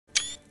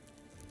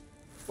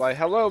Why,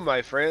 hello,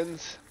 my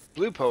friends.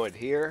 BluePoet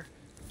here,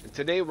 and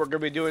today we're going to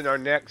be doing our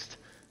next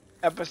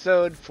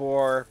episode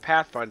for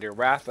Pathfinder: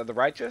 Wrath of the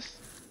Righteous.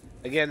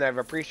 Again, I've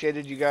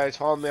appreciated you guys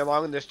following me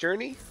along in this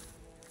journey.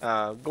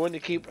 I'm going to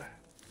keep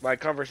my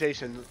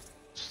conversation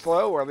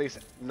slow, or at least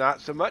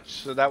not so much,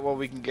 so that way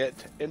we can get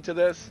into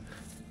this.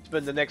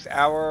 Spend the next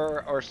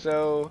hour or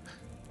so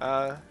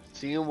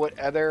seeing what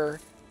other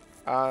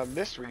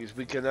mysteries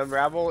we can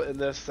unravel in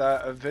this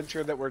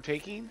adventure that we're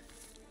taking.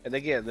 And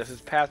again, this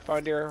is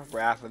Pathfinder: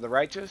 Wrath of the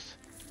Righteous.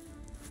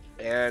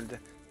 And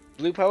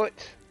BluePoet,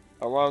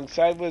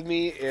 alongside with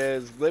me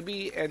is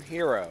Libby and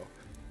Hero,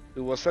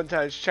 who will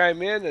sometimes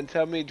chime in and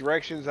tell me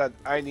directions that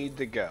I need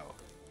to go.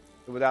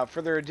 So without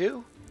further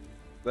ado,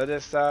 let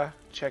us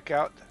check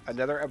out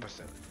another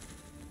episode.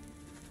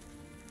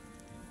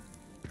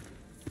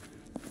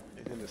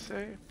 Anything to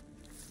say?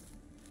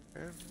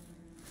 Okay.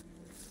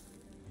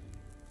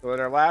 So in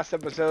our last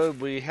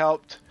episode, we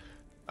helped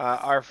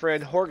our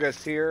friend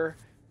Horgus here.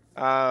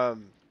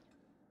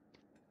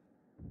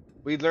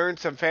 We learned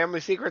some family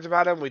secrets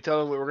about him. We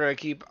told him we were going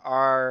to keep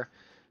our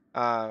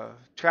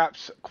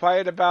traps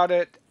quiet about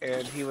it,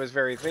 and he was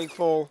very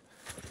thankful.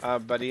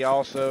 But he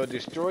also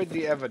destroyed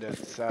the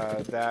evidence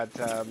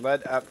that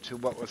led up to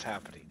what was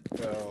happening.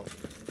 So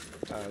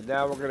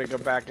now we're going to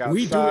go back outside.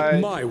 We do it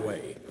my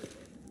way.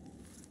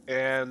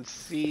 And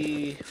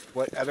see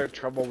what other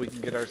trouble we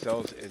can get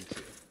ourselves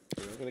into.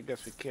 So I'm going to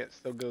guess we can't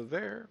still go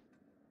there.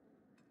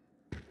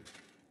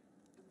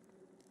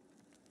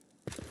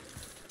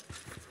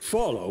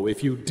 Follow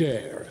if you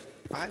dare.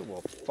 I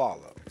will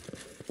follow.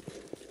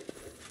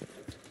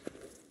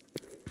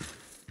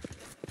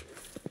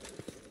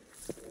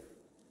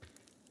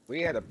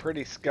 We had a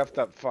pretty scuffed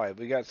up fight.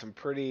 We got some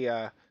pretty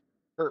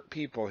hurt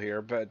people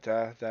here, but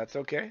that's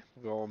okay.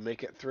 We'll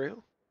make it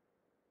through.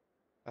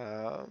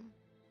 I'm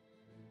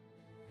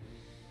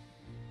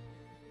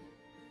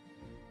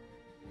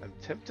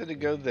tempted to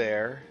go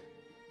there.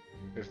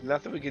 There's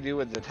nothing we can do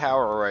with the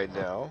tower right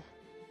now.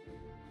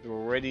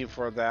 We're waiting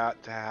for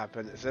that to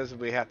happen. It says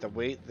we have to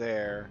wait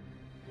there.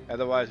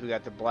 Otherwise, we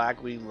got the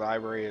Blackwing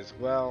Library as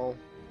well.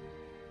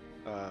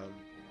 So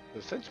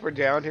since we're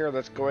down here,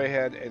 let's go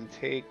ahead and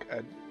take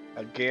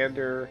a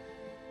gander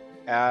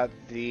at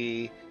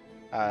the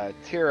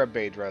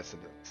Terabade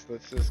residence.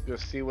 Let's just go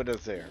see what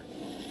is there.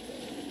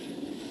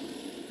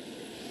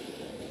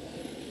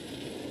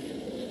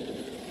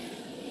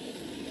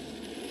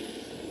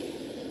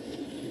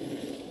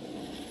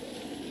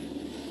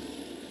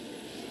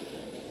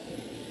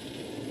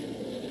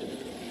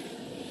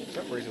 For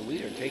some reason,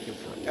 we are taking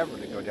forever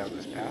to go down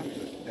this path,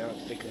 but now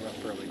it's taking up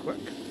fairly quick.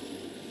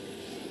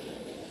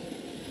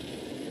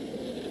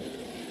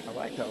 I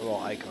like that little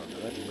icon,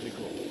 though. That's pretty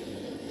cool.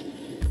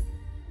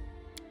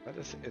 Let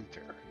us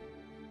enter.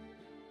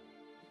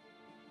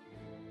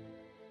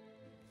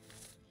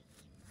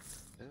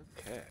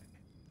 Okay.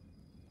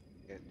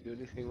 Can't do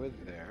anything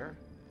with there.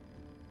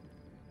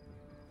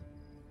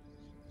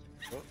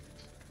 Oops.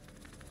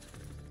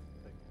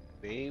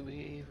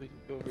 Maybe we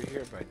can go over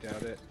here, but I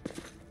doubt it.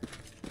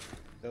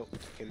 Nope,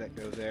 cannot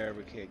go there.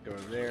 We can't go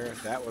in there.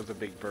 That was a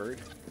big bird.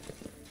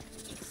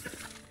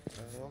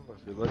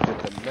 If we look at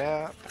the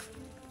map,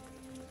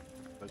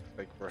 looks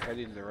like we're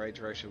heading in the right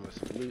direction with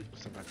some loot and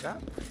stuff like that.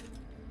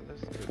 So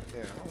let's go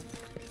down.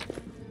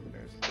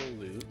 There's the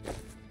loot.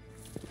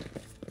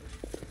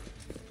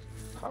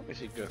 Probably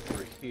should go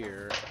through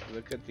here.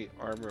 Look at the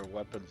armor and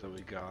weapons that we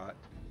got.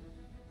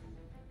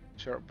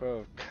 Short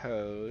bow of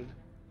code.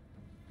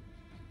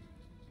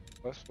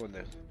 Plus one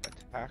is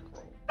attack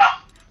roll.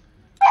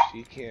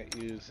 She can't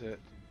use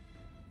it.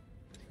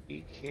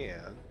 He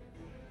can.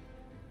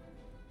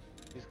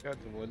 He's got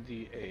the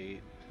 1d8.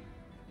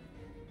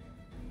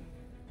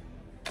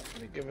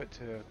 Let me give it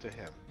to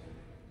him.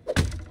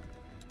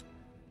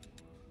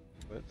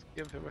 Let's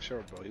give him a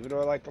short bow. Even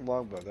though I like the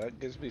long bow, that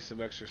gives me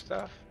some extra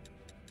stuff.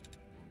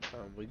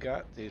 We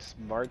got this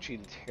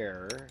Marching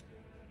Terror.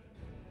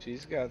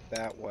 She's got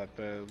that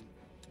weapon.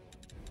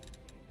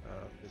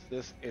 Is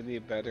this any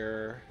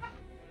better?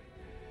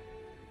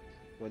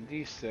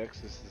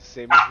 1d6 is the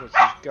same as what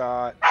she's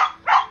got.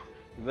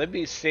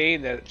 Libby's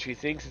saying that she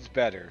thinks it's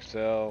better,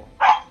 so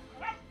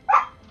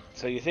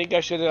you think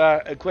I should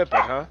equip it,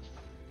 huh?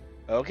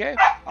 Okay,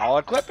 I'll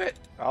equip it.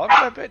 I'll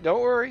equip it.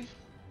 Don't worry.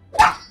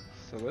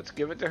 So let's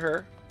give it to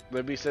her.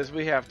 Libby says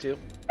we have to.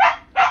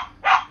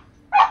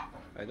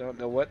 I don't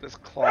know what this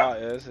claw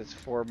is. It's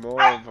for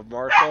more of a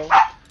martial.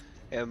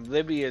 And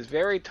Libby is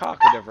very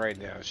talkative right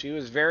now. She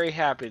was very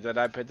happy that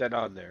I put that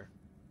on there.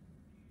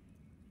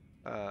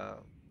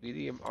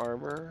 Medium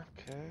armor,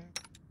 okay.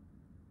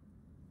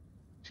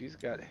 She's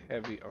got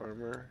heavy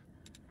armor.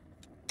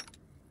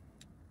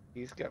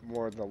 He's got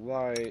more of the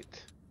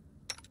light.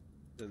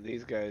 And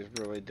these guys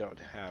really don't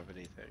have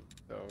anything.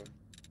 So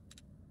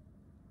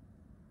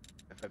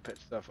if I put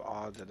stuff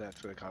on, then that's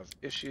going to cause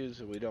issues,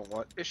 and we don't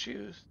want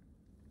issues.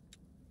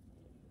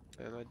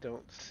 And I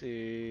don't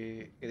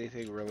see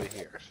anything really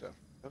here, so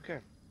okay.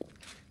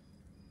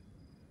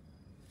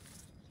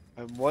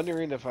 I'm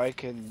wondering if I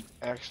can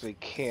actually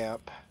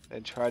camp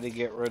and try to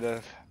get rid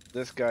of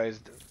This guy's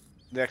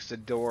next to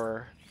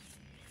door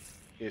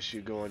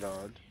issue going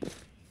on.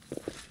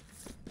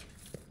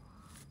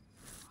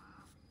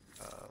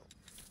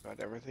 Got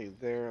everything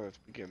there. Let's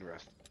begin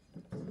resting.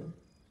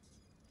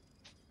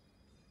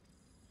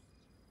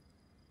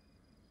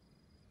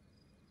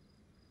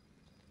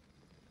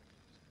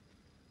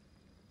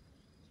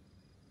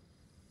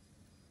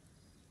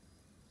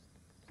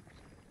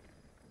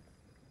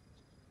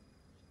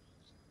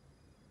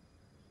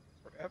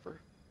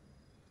 Forever.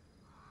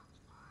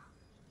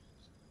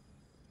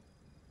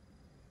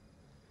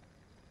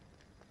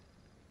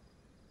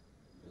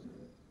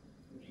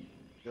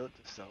 Note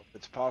to self.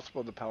 It's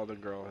possible the Paladin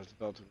girl has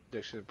developed an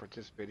addiction to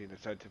participating in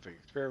scientific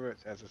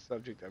experiments. As a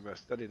subject, I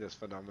must study this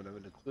phenomenon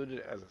and include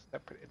it as a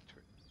separate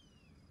entry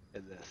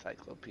in the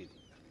encyclopedia.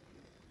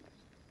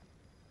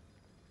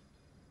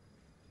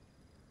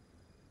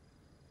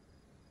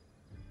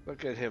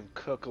 Look at him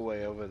cook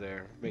away over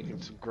there,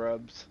 making some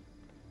grubs.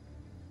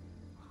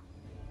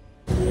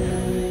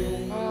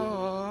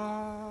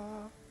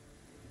 Oh.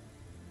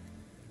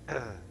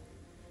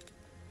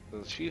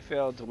 So she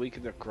failed to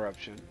weaken the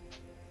corruption.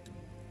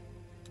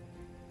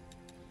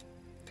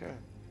 Okay.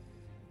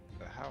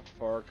 So how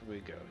far can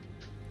we go?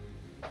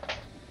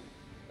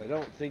 I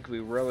don't think we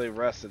really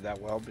rested that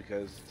well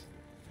because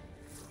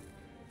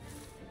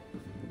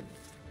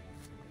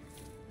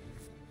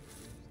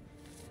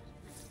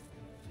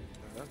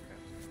okay.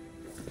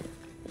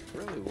 I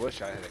really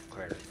wish I had a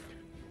cleric.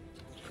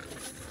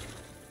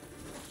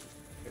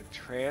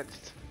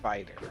 Entranced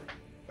fighter.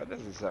 That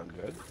doesn't sound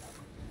good.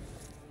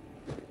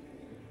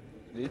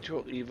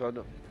 Neutral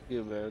even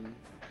human.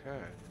 Okay.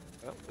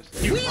 Oh,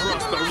 You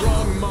crossed the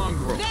wrong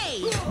mongrel.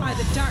 They are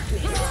the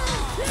darkness.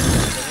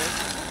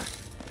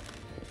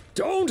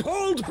 Don't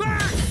hold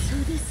back! So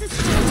this is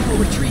how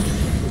we're retreating.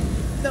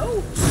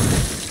 No.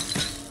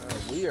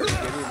 We are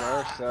getting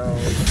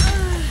ourselves.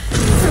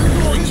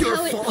 It's your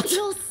fault.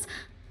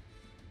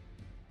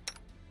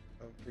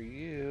 For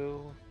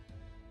you.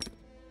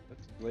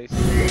 Let's lace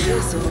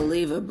This will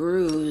leave a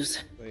bruise.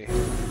 You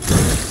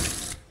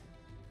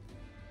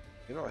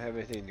don't have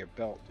anything in your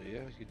belt, do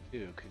you? You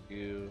do. Could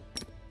you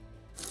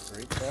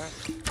drink that?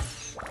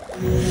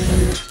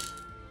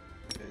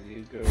 And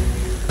you go.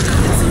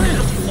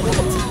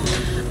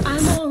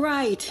 I'm all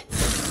right.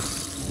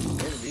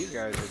 Man, these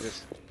guys are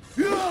just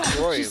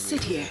destroying Just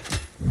sit me. here.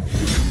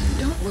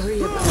 Don't worry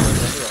about I'm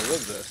gonna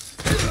live this.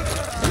 A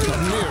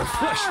mere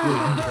flesh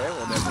wound. Okay,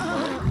 well, never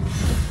mind.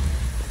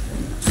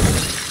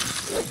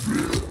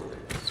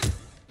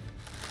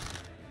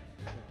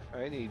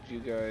 I need you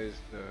guys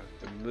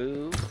to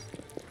move.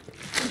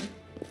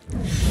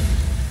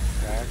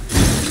 Back.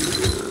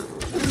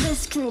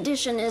 This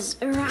condition is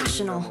He's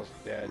irrational.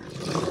 almost dead.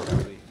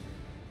 Probably.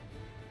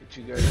 Get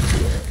you guys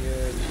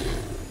good.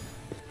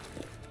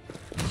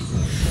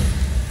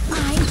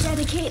 I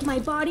dedicate my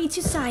body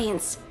to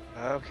science.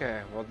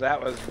 Okay, well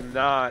that was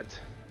not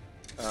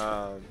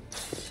a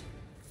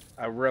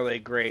really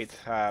great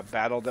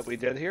battle that we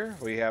did here.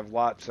 We have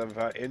lots of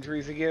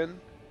injuries again.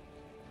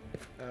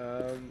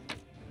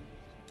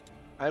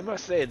 I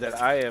must say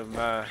that I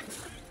am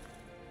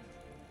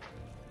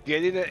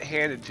getting it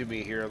handed to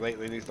me here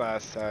lately in these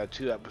last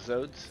 2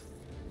 episodes.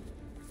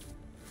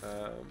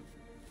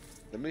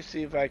 Let me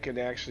see if I can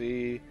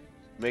actually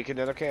make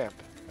another camp.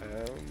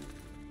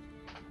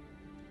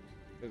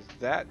 Because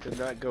that did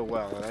not go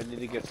well, and I need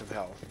to get some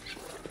health.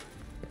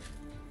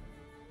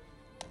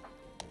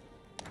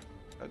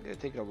 I'm going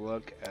to take a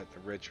look at the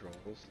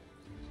rituals.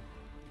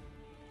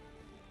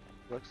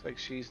 Looks like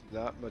she's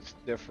not much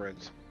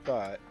different,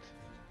 but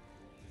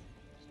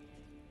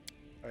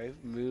I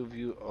move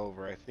you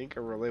over. I think I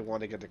really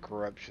want to get the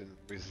corruption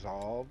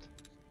resolved.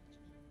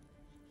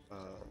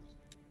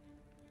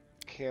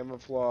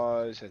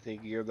 Camouflage, I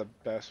think you're the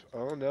best.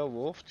 Oh no,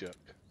 Wolfjuk.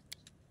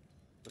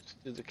 Let's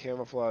do the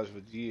camouflage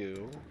with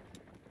you.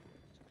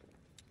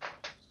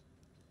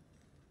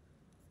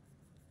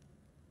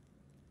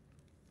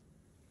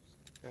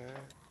 Okay.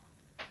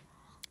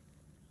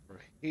 For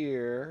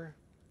here,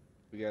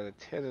 we got a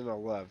 10 and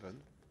 11.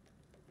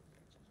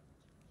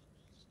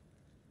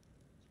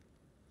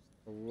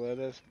 Let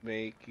us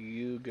make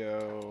you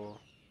go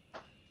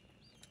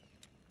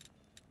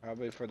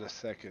probably for the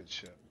second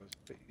ship. Let's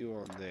put you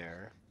on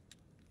there.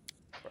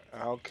 For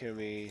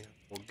alchemy,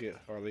 we'll get,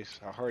 or at least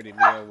a hearty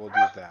meal, we'll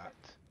do that.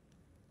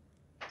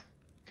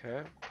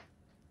 Okay.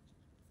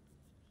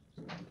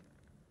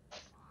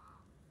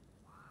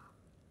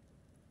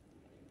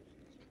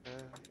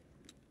 Okay.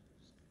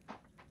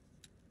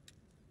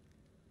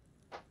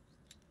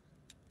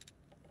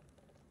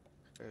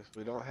 Okay, so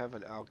we don't have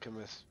an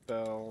alchemist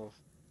spell.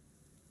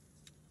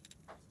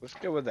 Let's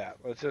go with that.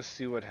 Let's just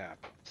see what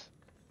happens.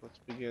 Let's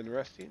begin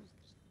resting.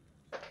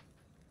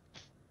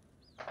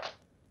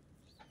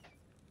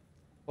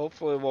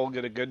 Hopefully we'll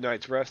get a good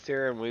night's rest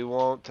here and we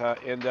won't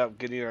end up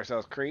getting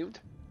ourselves creamed.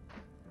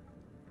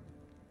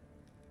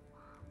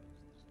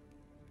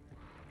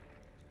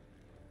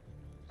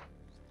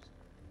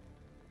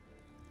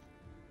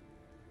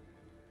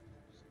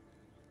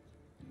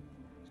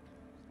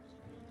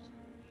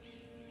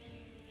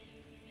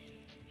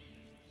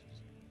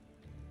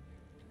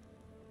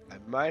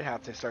 might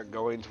have to start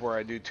going to where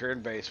I do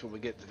turn-based when we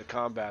get to the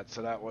combat,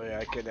 so that way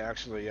I can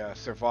actually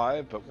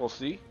survive, but we'll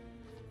see.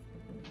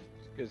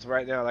 Because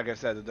right now, like I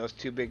said, those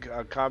two big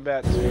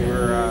combats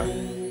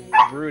were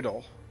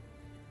brutal.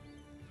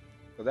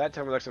 So that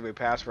time it looks like we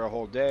passed for a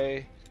whole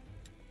day.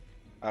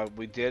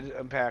 We did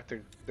impact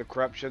the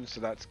corruption, so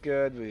that's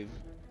good. We've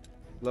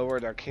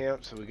lowered our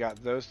camp, so we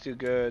got those two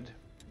good.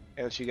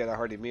 And she got a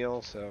hearty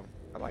meal, so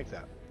I like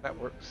that. That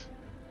works.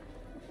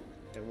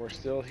 And we're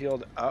still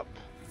healed up.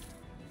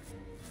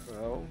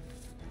 So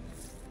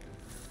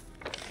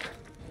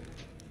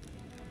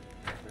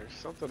there's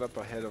something up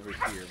ahead over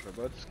here, but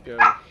let's go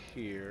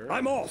here.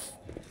 I'm off.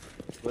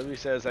 Libby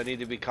says I need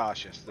to be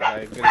cautious, that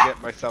I'm going to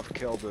get myself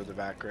killed in the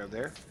background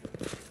there.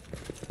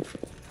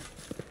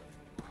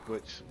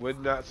 Which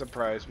would not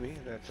surprise me.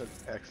 That's an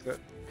exit.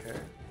 Okay.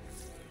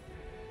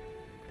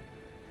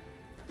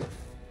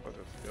 Let's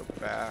go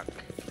back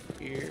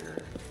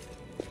here.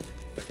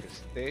 Like a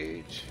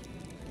stage.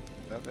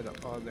 Nothing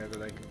on there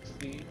that I can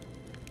see.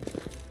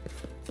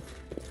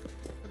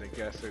 But I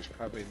guess there's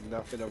probably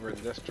nothing over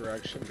in this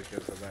direction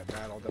because of that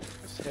battle that we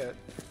just hit.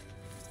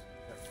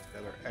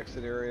 Another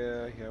exit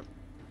area. Yep.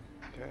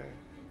 Okay.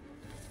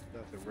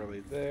 Nothing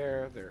really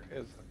there. There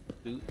is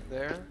a loot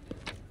there.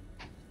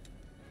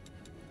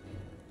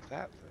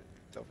 That thing.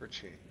 Silver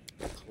chain.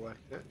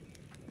 Collect it.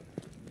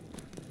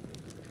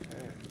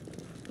 Okay.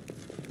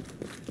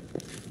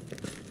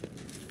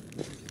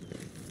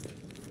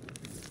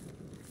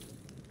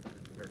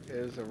 There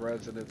is a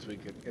residence we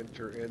can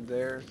enter in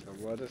there, so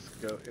let us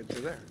go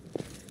into there.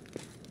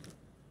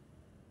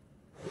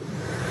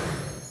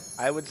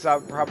 I would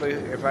stop probably,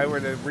 if I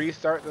were to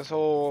restart this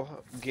whole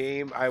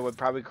game, I would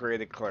probably create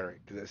a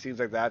cleric, because it seems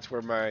like that's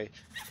where my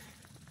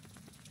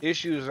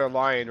issues are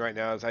lying right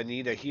now, is I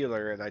need a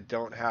healer and I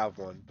don't have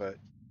one, but...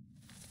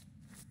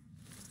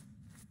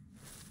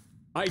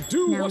 I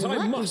do Now what I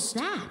what must.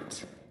 is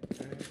that?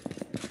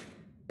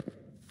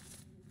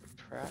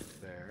 Trap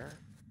there.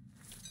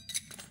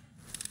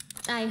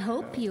 I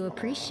hope you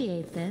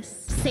appreciate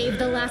this. Save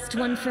the last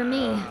one for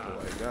me. Oh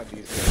boy, not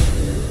these guys.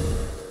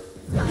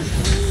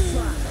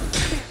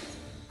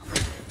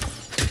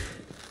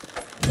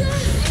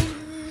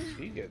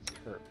 He gets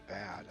hurt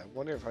bad. I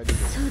wonder if I do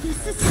So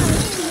this is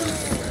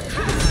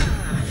how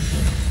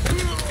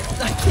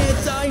I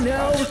can't die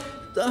now.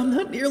 I'm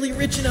not nearly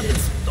rich enough.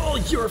 It's all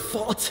your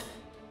fault.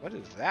 What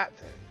is that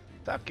thing?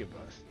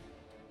 Succubus.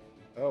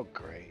 Oh,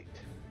 great.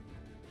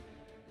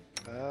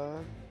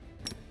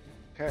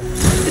 Okay.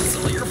 It's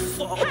all your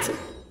fault.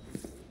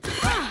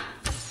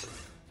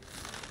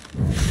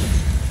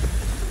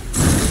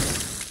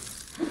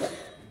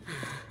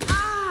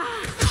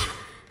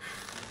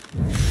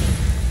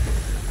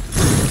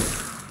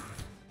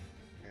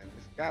 Man,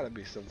 there's gotta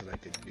be something I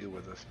can do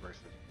with this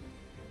person.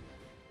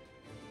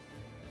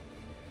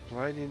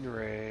 Blinding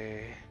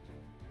ray,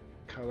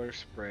 color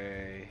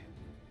spray,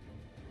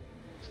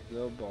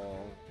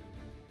 snowball,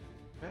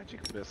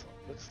 magic missile.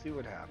 Let's see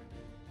what happens.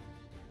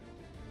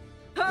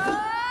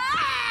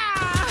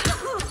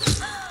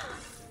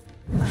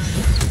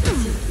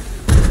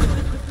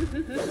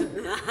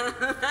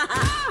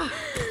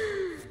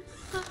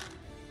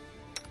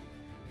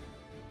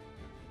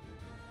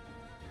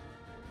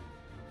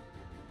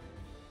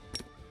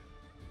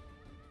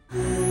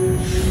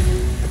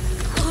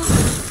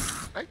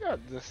 I got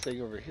this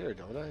thing over here,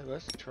 don't I?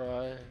 Let's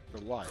try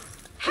the light.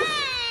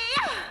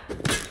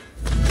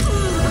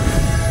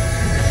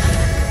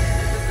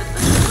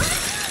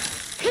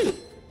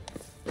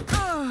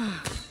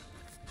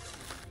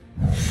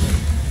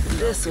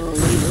 This'll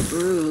leave a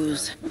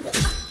bruise.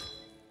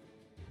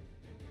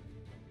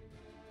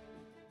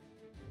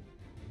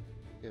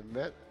 It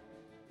met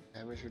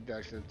damage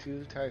reduction,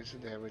 2 times the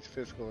damage,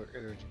 physical or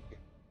energy.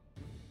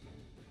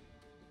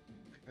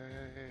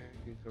 Okay,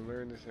 you can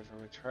learn this if I'm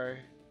gonna try.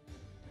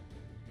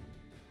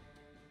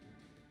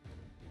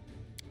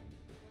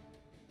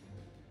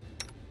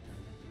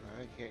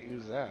 I can't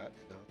use that,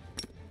 so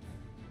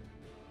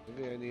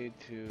maybe I need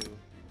to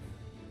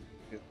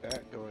get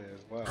that going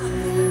as well.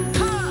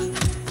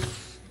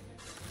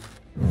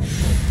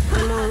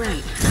 I'm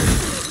alright.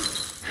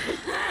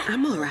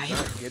 I'm alright.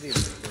 Not getting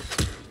this.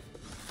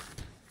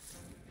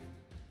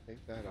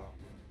 Take that off.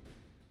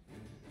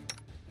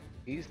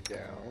 He's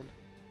down.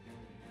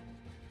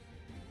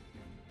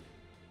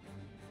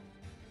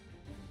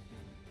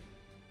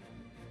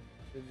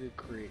 Did you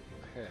create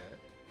pet?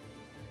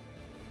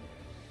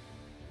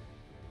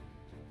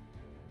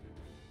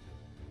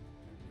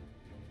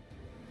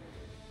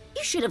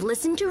 You should have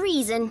listened to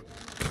reason.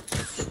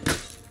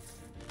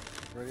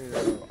 Running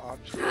out of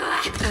options.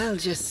 I'll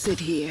just sit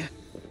here.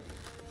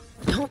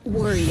 Don't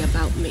worry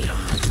about me. I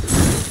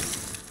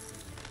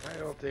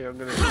don't think I'm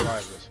gonna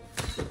survive this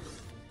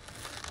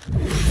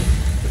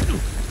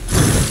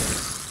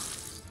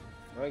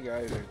one. My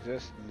guys are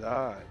just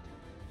not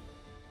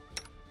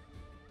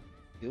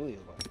doing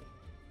well.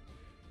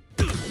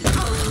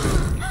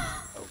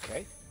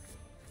 Okay.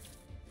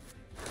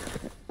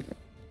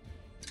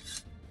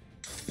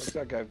 Looks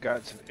like I've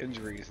got some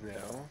injuries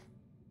now.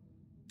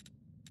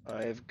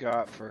 I've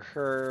got for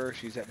her,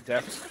 she's at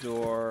death's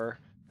door.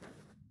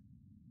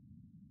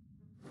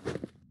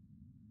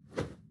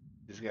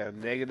 She's got a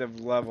negative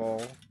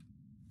level,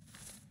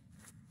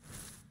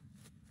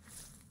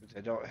 which I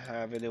don't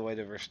have any way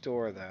to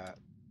restore that.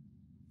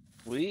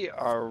 We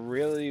are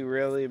really,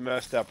 really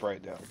messed up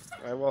right now.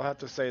 I will have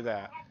to say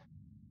that.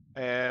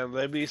 And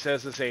Libby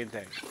says the same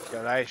thing,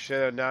 that I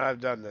should not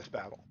have done this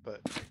battle, but...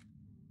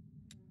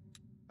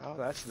 Oh,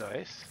 that's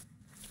nice.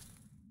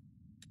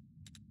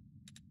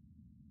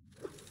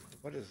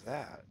 What is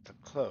that? It's a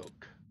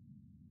cloak.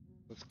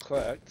 Let's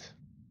collect.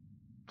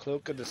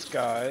 Cloak of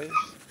Disguise,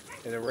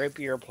 and a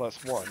Rapier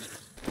 +1.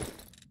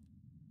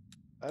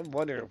 I'm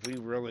wondering if we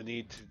really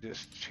need to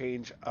just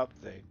change up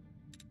things.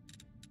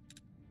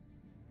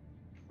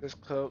 This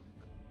cloak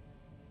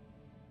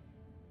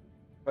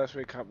plus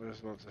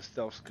recompensation most of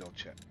stealth skill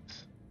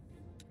checks.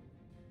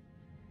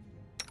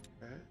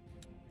 Okay.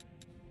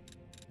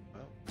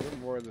 Well, you're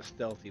more the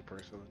stealthy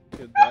person.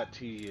 Let's give that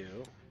to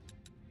you.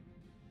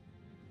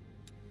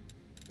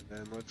 And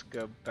then let's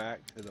go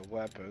back to the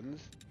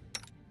weapons.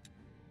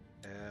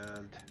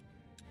 And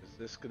is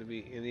this going to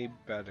be any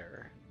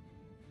better?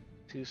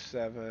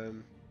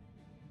 2-7,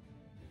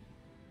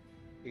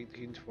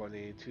 18-20,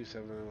 2-7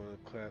 on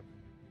equip.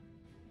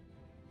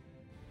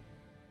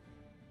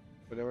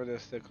 Whenever the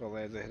sickle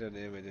lands a hidden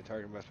enemy, the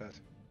target must pass.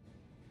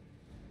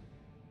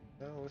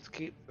 No, let's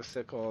keep the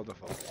sickle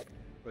default.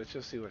 Let's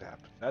just see what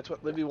happens. That's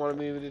what Libby wanted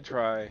me to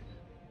try.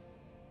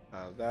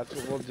 That's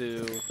what we'll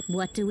do.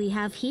 What do we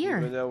have here?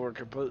 Even though we're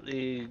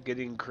completely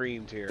getting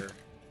creamed here.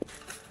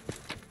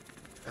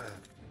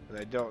 And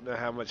I don't know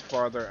how much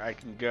farther I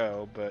can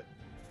go, but...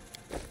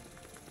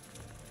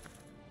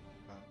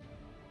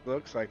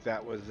 looks like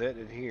that was it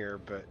in here,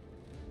 but...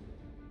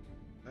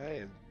 I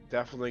am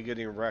definitely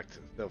getting wrecked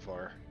so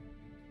far.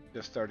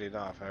 Just starting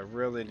off. I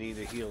really need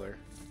a healer.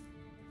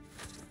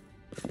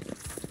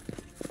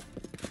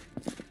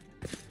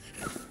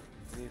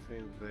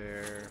 Anything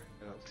there?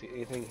 I don't see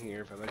anything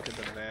here. If I look at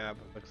the map,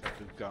 it looks like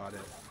we've got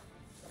it.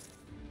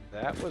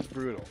 That was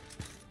brutal.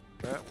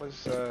 That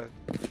was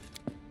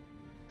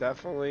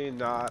definitely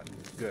not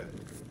good.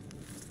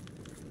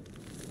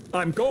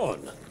 I'm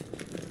gone.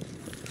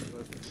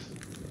 Let's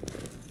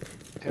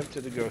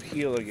tempted to go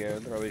heal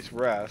again, or at least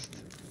rest.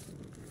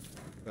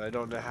 But I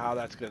don't know how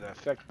that's going to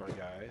affect my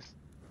guys.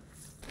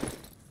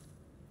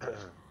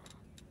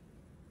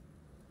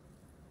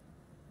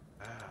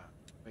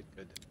 My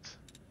goodness.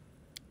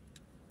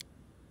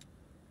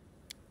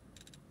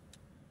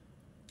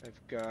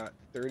 I've got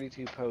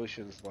 32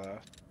 potions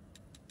left.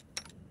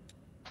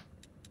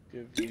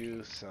 Give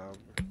you some.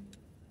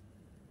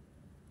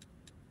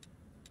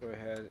 Go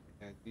ahead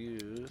and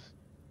use.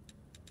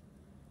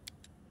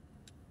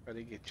 Try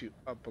to get you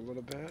up a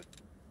little bit.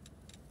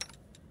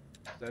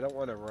 I don't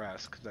want to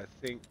rest because I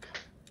think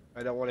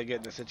I don't want to get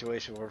in a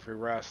situation where if we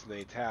rest and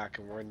they attack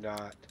and we're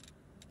not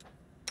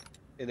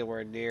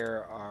anywhere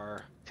near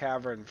our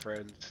tavern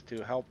friends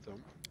to help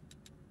them.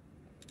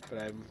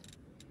 But I'm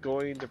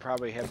going to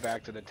probably head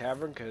back to the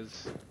tavern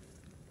because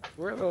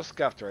we're a little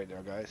scuffed right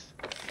now, guys.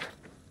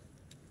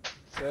 It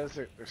says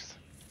there's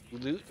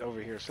loot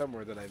over here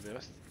somewhere that I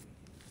missed.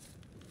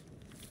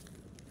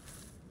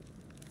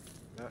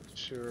 Not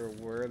sure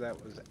where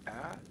that was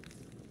at.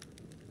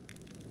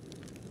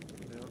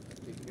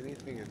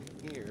 Anything in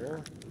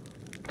here?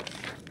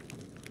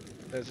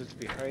 Says it's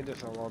behind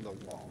us along the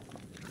wall.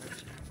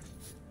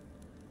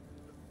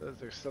 Says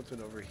there's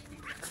something over here.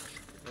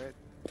 Right?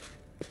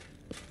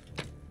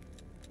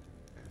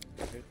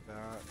 Take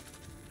that.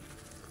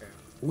 Okay.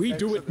 We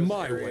do Exit it this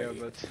my area. way.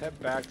 Let's head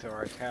back to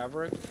our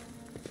tavern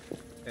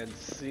and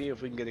see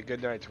if we can get a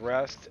good night's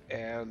rest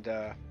and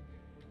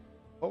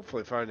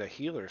hopefully find a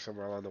healer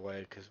somewhere along the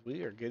way because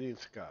we are getting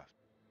scuffed.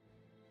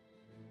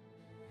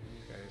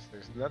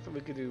 There's nothing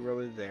we can do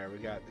really there. We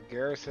got the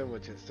garrison,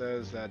 which it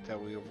says that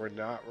we were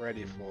not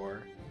ready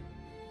for.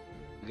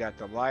 We got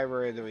the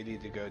library that we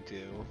need to go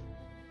to.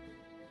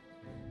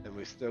 And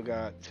we still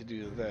got to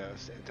do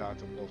this and talk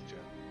to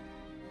Wolfjack.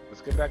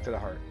 Let's get back to the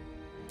heart.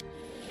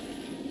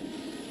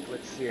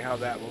 Let's see how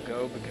that will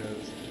go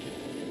because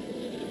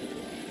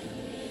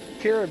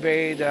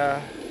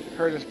Tirabade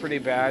hurt us pretty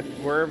bad.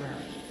 Worm,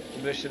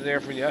 the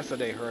missionary from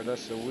yesterday, hurt us,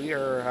 so we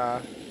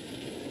are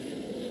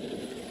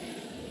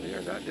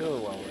not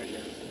doing well right now.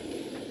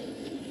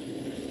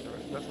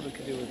 There's nothing we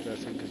can do with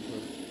this because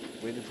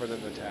we're waiting for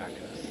them to attack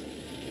us.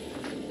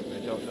 I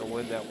don't know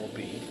when that will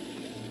be.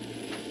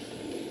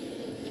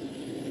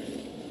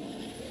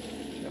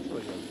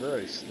 Definitely goes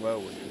very slow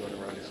when you're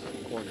going around these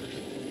corners.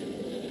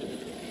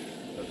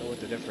 Don't know what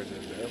the difference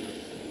is there,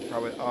 but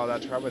probably, oh,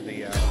 that's probably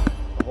the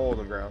hole in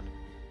the ground.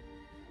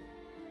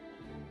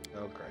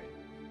 Oh, great.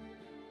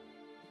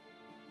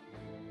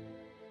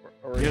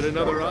 Yet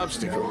another Yeah,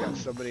 obstacle. we got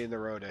somebody in the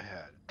road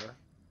ahead. Huh?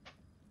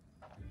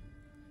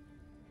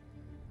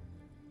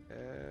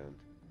 And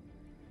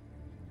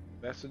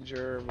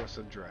messenger with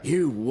some dress.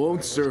 You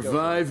won't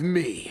survive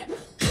me.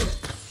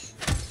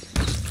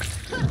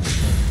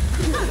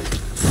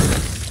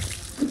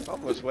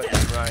 Almost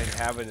wouldn't mind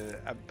having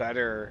a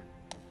better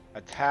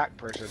attack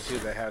person too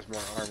that has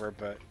more armor,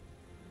 but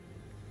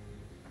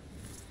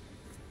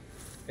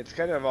it's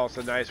kind of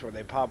also nice when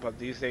they pop up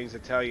these things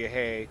that tell you,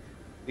 hey,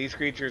 these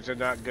creatures are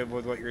not good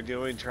with what you're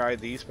doing, try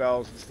these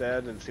spells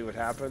instead and see what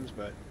happens,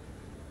 but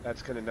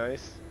that's kind of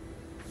nice.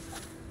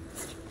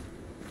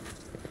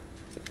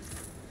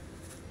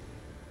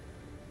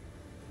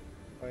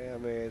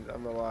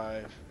 I'm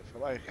alive. If I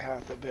like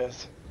half the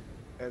bit,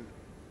 and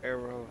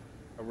arrow,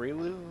 a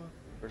relu,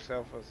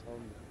 herself was on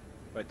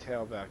my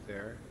tail back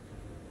there.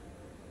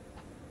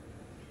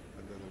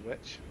 Another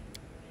witch.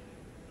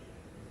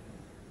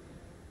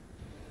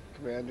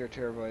 Commander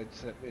Terrorblade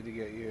sent me to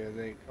get you.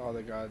 Thank all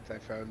the gods I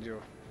found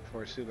you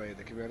before Sule.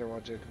 The commander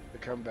wants you to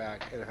come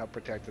back and help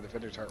protect the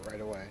defender's heart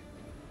right away.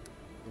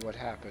 And what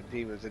happened?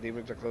 Demons. The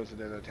demons are closing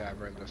in the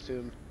tavern. They'll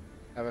soon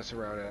have us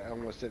surrounded. I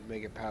almost didn't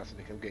make it past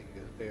them to come get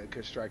you. They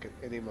could strike at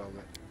any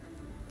moment.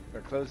 They're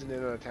closing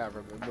in on the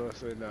tavern, but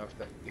mostly enough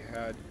that you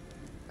had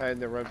time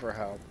to run for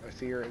help. I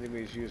see your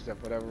enemies used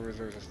up whatever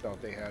reserves of stealth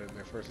they had in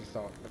their first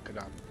assault of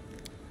Kadam.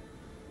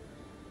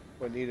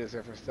 What need is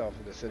there for stealth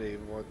in the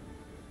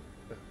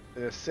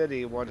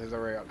city? One has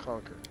already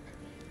conquered.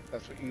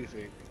 That's what you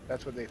think.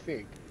 That's what they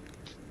think.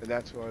 And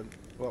that's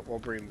what will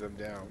bring them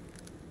down.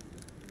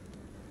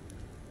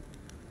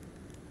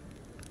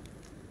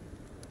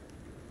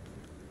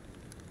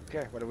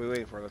 Okay, what are we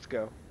waiting for? Let's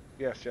go.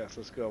 Yes,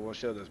 let's go. We'll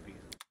show those beasts.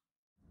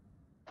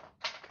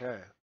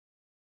 Okay.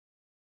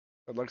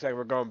 It looks like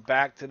we're going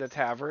back to the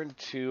tavern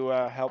to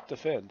help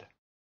defend.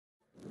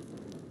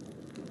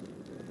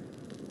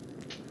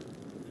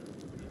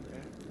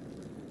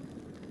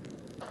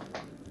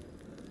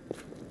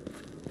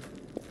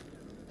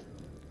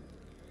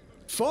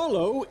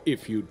 Follow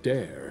if you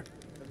dare.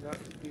 I'm not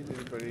seeing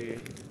anybody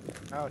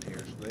out here,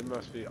 so they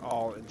must be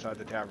all inside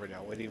the tavern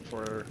now, waiting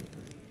for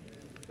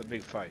the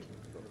big fight.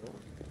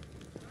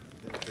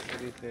 Is there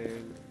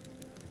anything?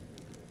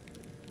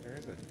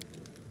 There's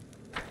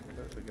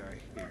a guy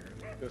here.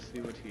 Let's go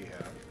see what he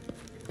has.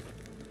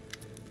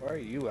 Why are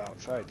you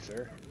outside,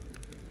 sir?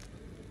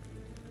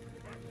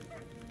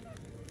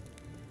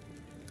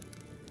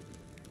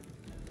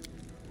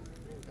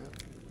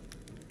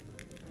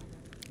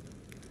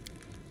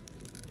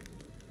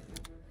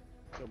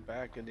 Go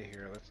back into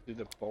here. Let's do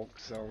the bulk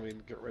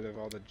selling, get rid of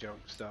all the junk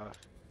stuff.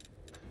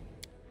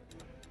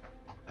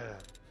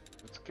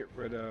 Let's get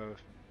rid of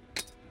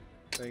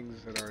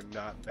things that are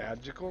not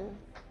magical.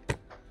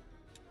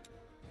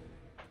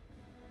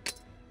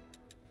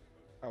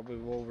 Probably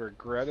will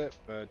regret it,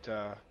 but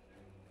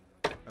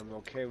I'm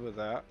okay with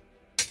that.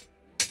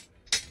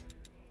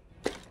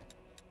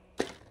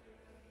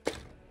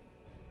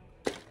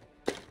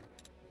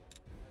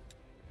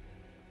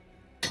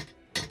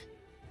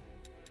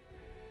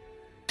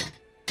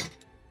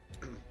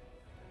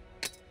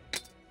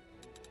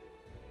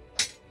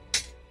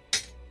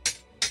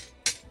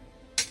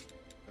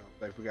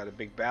 Like we got a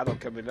big battle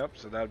coming up,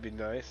 so that'd be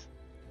nice.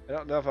 I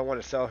don't know if I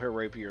want to sell her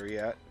rapier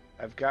yet.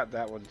 I've got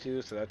that one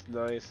too, so that's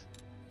nice.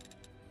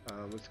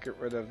 Let's get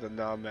rid of the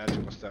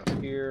non-magical stuff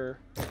here.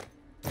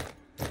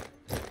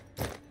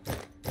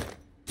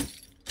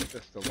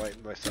 Just to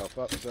lighten myself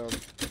up some.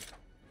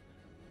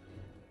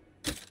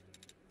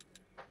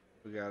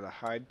 We got a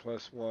hide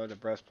 +1, a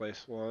breastplate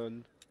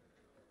 +1,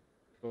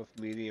 both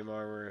medium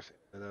armors,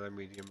 and another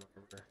medium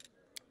armor.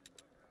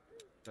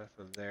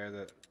 Nothing there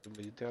that can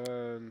be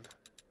done.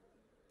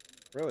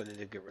 Really need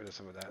to get rid of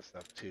some of that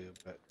stuff too,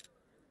 but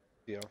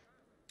you know,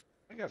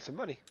 I got some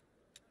money.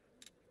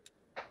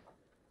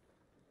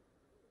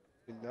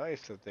 It'd be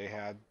nice if they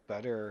had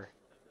better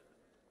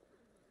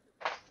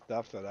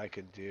stuff that I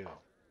could do.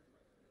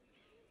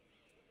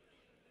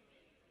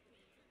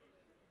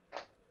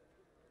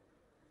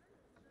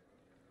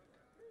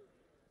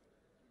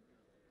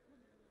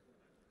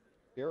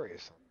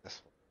 Curious on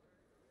this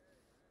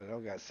one. I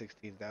don't got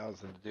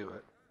 16,000 to do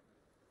it.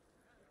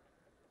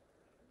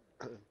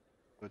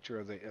 Butcher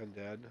of the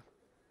Undead.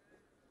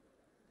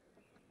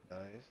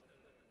 Nice.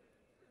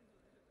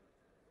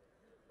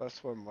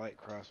 +1 light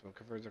crossbow.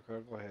 Confers a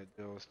critical hit.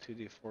 Deals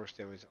 2d force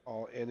damage to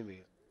all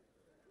enemies.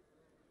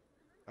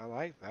 I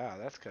like that.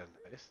 That's kind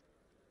of nice.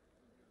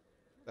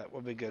 That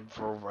would be good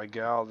for my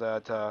gal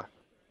that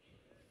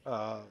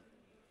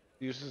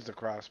uses the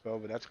crossbow,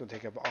 but that's going to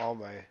take up all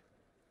my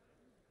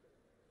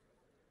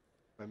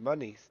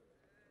monies.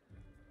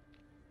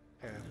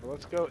 Okay, well,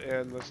 let's go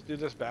in. Let's do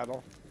this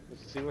battle.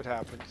 Let's see what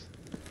happens.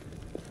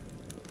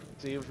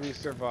 See if we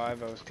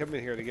survive. I was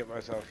coming here to get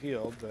myself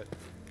healed, but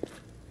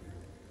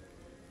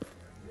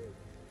okay,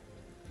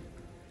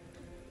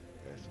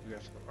 so we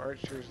got some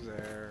archers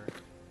there.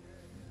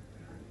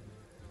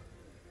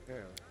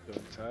 Okay, let's go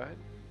inside.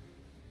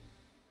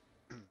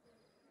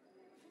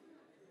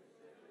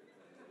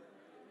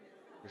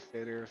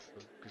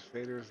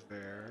 Crusaders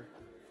there.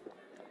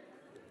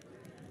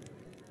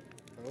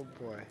 Oh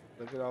boy,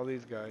 look at all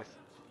these guys.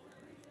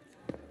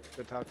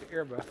 Go talk to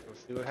Irba.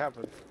 Let's see what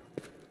happens.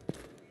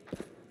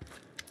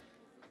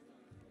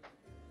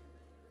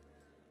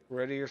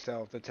 Ready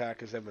yourself. The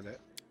attack is imminent.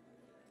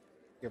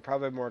 You're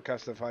probably more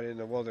accustomed to fighting in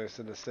the wilderness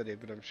than the city,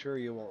 but I'm sure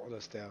you won't let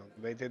us down.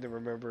 The main thing to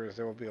remember is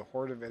there will be a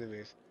horde of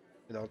enemies,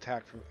 and they'll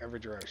attack from every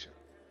direction.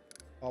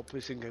 All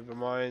please keep in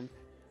mind,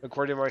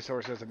 according to my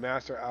sources, a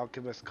master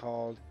alchemist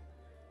called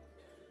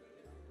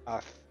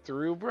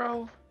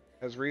Thrubro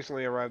has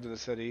recently arrived in the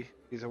city.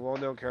 He's a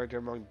well-known character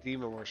among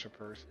demon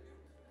worshippers.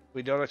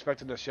 We don't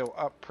expect him to show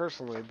up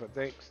personally, but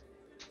thanks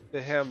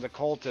to him, the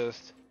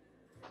cultists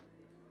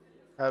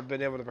have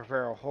been able to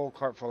prepare a whole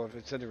cart full of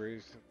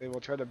incendiaries. They will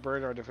try to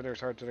burn our defender's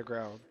heart to the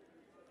ground.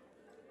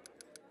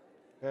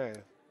 Okay.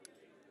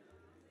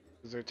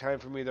 Is there time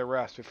for me to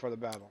rest before the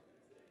battle?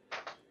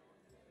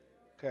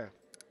 Okay.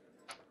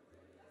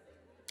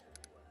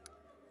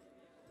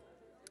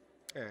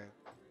 Okay.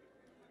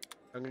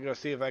 I'm gonna go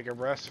see if I can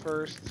rest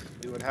first,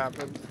 see what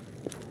happens.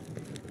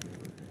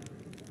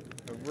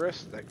 I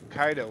wish that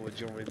Kaido would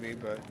join me,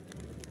 but...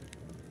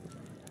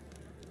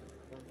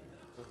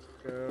 Let's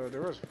go.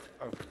 There was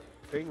a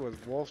thing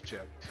with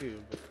Wolfjet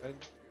too, but I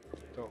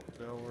don't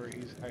know where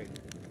he's hiding.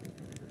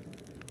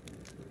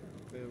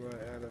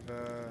 Out of,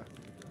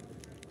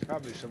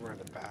 probably somewhere in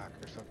the back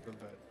or something,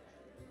 but...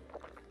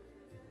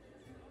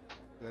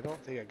 I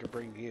don't think I could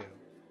bring you.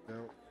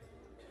 No.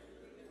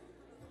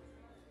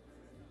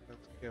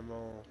 Let's get them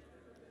all.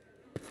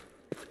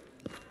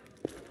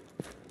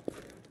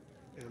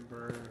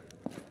 Ember.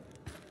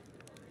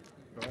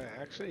 Do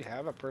I actually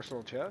have a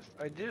personal chest?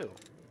 I do.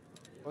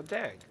 Well,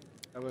 dang.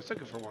 I was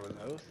looking for one of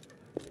those.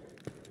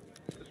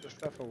 Put the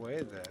stuff away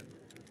then.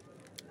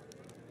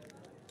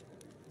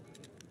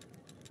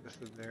 This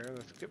is there.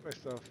 Let's get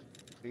myself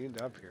cleaned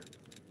up here.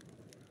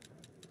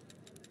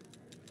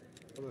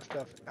 Pull the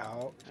stuff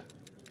out.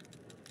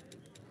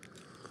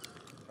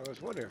 I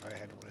was wondering if I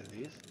had one of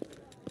these.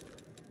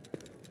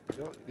 I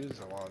don't use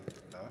a lot of this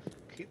stuff.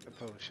 Keep the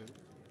potion.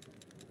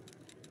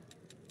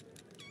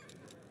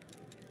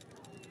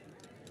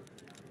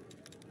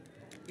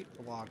 Keep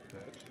the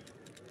lockpick.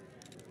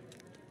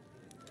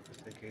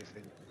 Just in case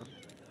they...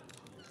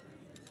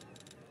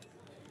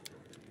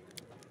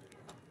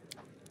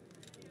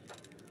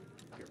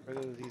 Get rid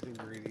of these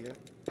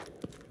ingredients.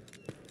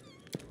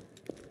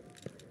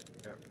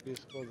 Got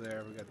useful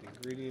there. We got the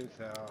ingredients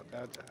out.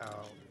 That's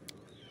out.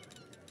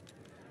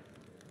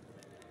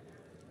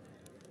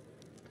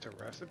 It's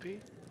a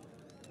recipe?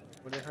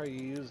 Wonder how you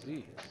use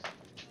these.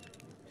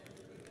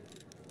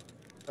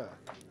 Huh.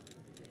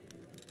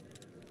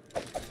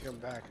 Come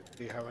back and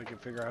see how I can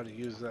figure out how to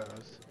use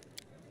those.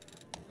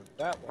 But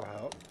that will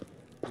help.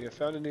 You have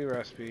found a new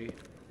recipe.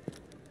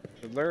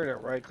 To learn it,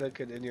 right click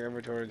it in your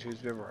inventory and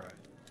choose memorize.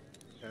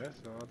 Okay,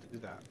 so I'll do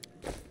that.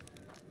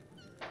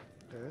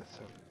 Okay, so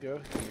go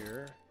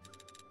here.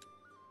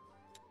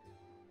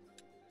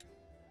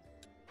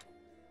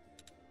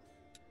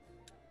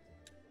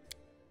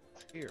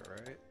 It's here,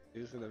 right?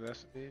 These are the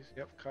recipes.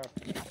 Yep,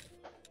 copy.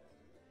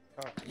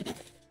 Copy.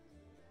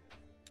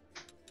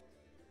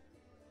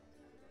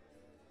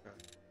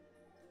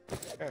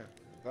 Okay,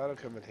 that'll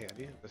come in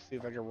handy. Let's see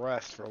if I can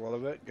rest for a little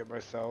bit, get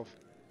myself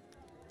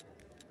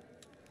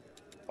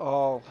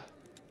all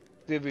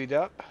divvied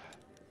up.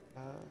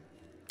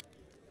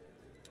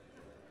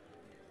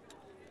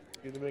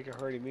 Need to make a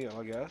hearty meal,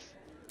 I guess.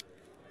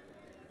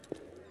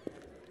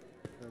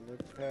 And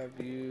let's have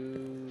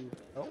you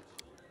help.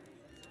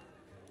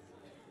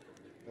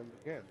 And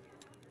again.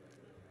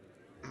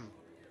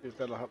 See if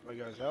that'll help my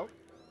guys out.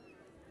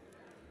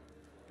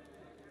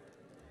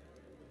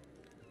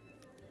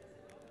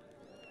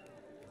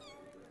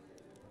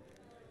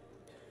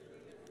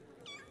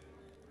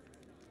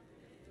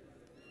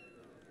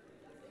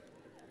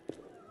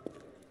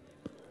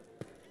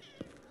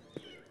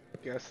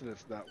 Guessing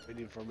it's not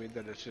waiting for me,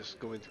 that it's just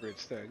going through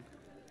its thing.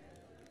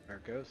 There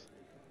it goes.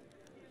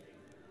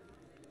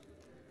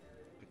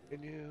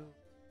 Continue.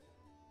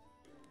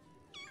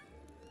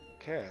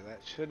 Okay,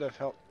 that should have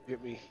helped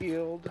get me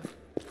healed.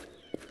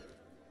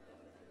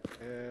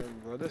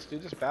 And let us do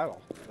this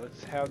battle.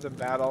 Let's have the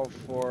battle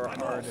for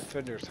our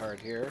defender's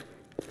heart here.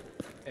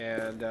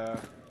 And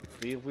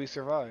see if we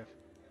survive.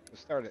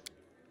 Let's start it.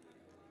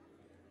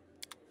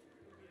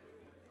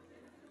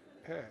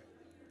 Okay.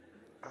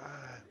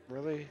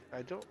 Really?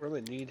 I don't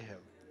really need him.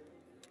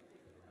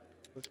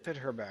 Let's put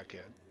her back in.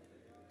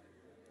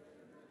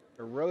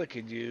 I really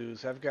could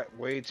use... I've got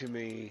way too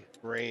many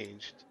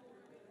ranged.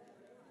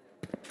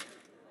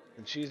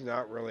 And she's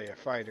not really a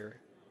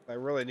fighter. I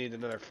really need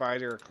another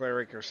fighter, or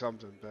cleric, or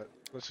something, but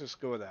let's just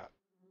go with that.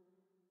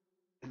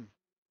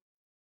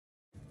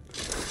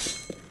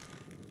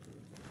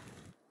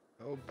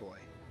 Oh boy.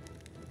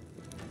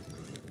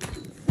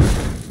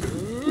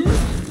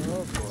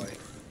 Oh boy.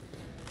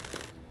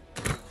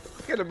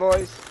 Get him,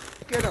 boys.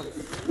 Get him.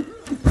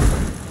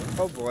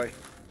 Oh boy.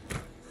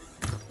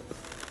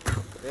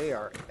 They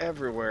are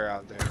everywhere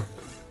out there.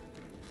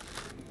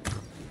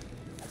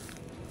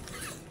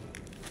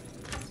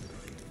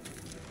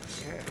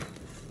 Okay.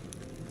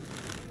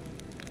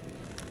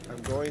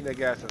 I'm going to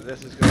guess that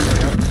this is going to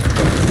help.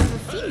 I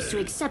refuse to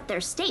accept their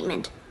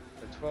statement.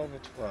 A 12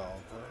 of 12.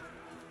 Huh?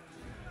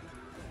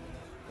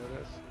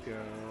 Let us go.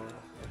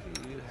 What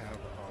do you have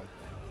on?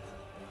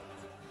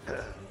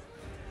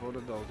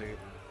 Vulnerability.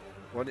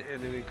 One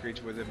enemy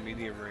creature within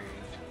medium range.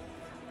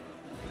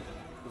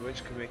 The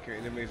witch can make your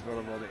enemies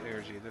vulnerable to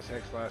energy. This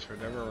hex lasts for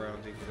never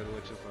rounds equal to the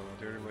witch's level.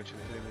 During which an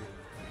enemy.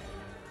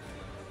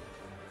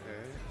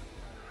 Okay.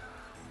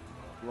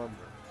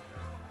 Lumber.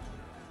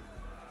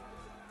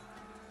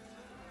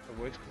 A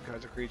witch can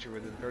cause a creature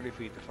within 30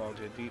 feet to fall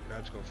into a deep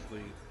magical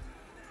sleep.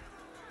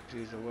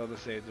 She's a will to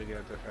save to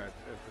get the effect.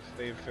 If the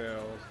save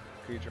fails,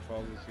 the creature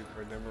falls asleep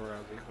for a number of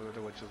rounds equal to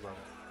the witch's level.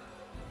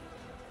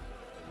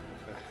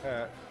 The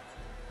hat.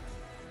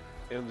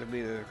 It doesn't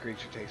mean that the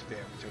creature takes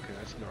damage. Okay,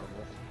 that's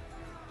normal.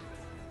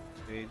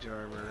 Mage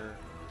armor.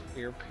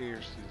 Ear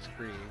piercing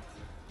screen.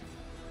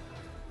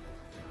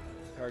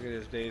 Target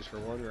is dazed for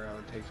 1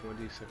 round. Takes 1d6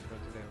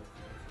 points of damage.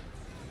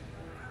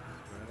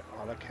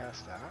 Auto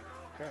cast that.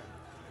 Okay.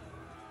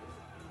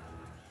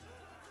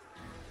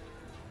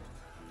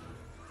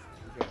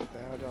 Get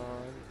that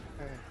on.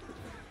 Okay.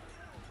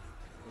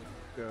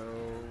 Let's go.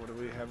 What do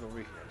we have over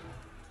here?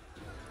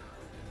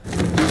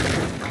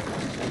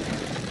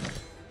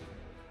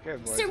 Okay,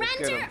 boys,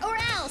 Surrender or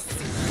else!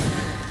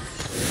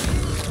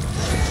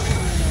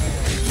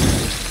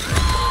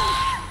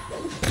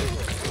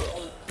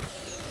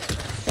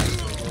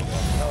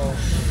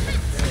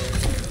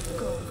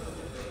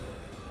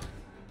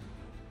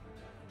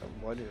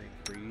 I'm wondering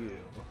for you.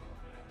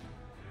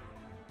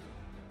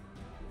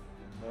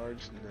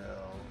 Large, no.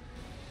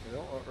 I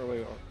don't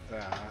really want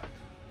that.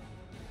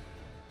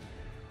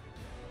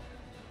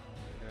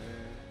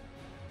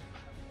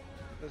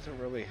 Doesn't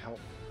really help.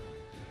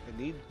 I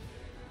need.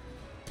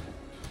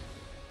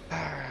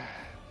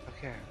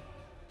 Okay.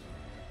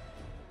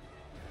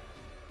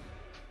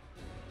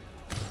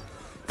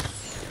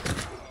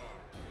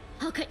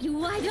 I'll cut you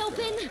wide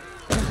open.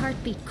 The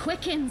heartbeat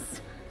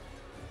quickens.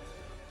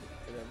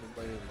 Get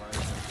everybody in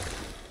line.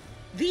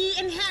 The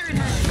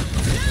Inheritor!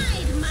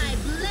 Guide my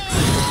blade!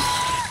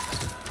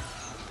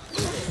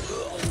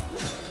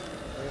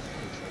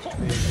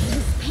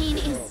 This pain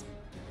is You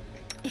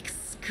are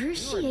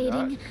excruciating.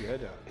 not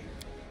good at it.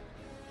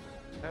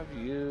 Have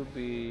you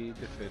be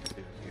defensive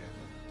again.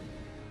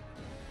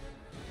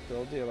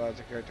 Ability allows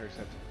the character to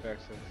accept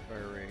effects of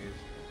fire rays.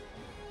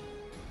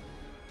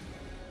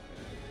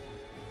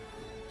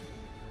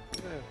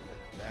 I'm gonna put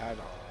that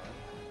on.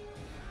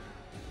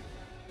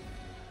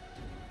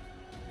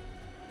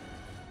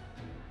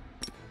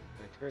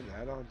 Can I turn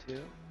that on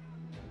too?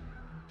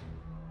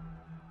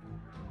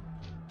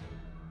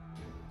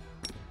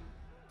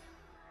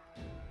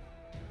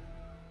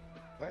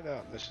 Why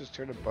not? Let's just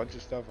turn a bunch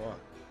of stuff on.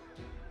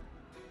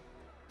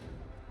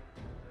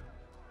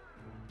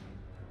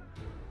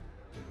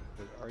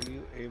 But are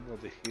you able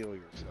to heal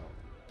yourself?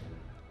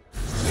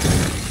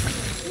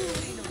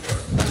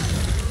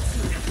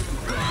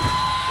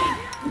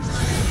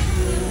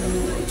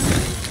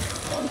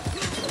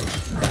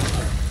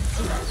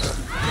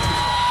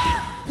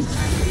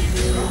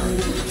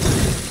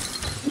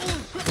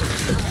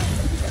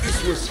 This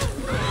was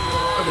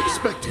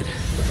unexpected.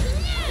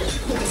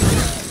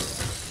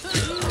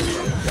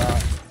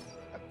 Got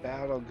a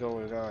battle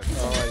going on.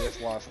 Oh, I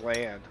just lost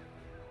land.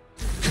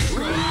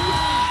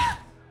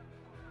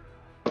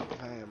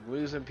 I am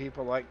losing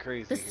people like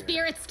crazy The here.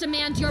 spirits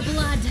demand your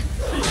blood.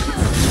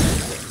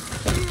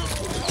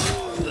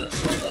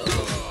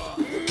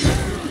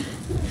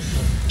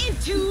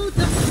 Into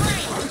the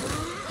fray!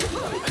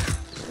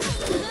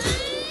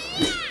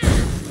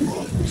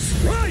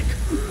 Strike!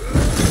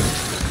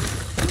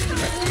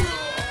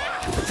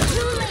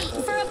 Too late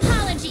for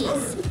apologies.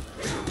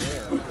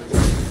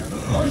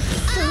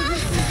 So this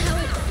is how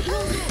it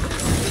feels.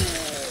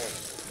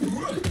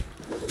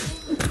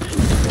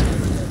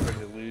 I'm going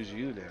to lose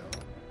you now.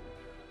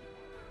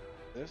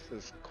 This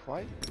is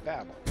quite the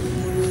battle. Come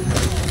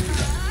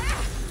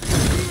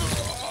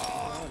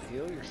on,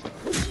 heal yourself.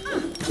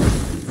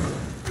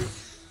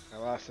 I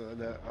lost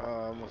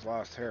almost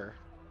lost her.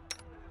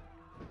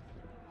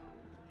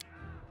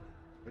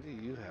 What do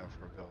you have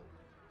for gold?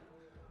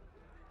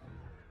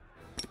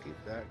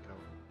 Keep that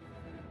going.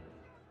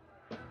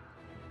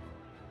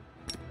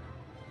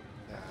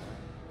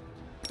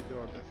 Go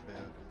on the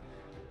fence.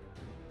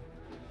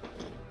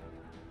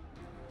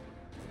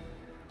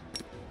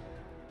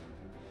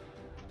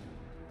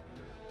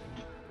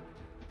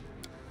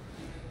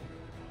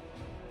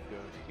 Go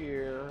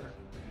here.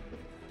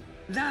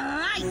 The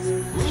light!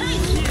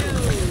 Thank you!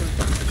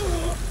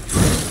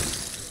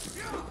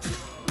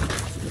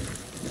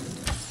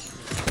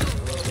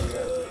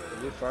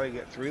 Did we finally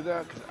get through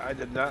that? Because I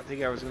did not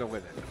think I was going to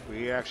win it. If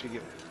we actually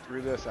get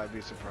through this, I'd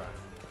be surprised.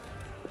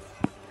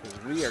 Because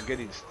we are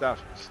getting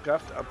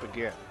scuffed up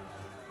again.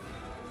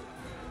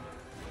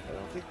 I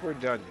don't think we're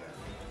done yet.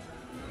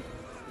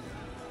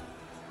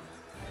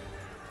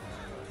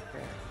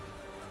 Okay.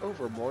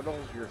 Over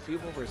mortals, your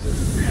feeble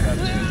resistance.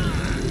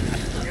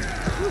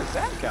 Who is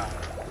that guy?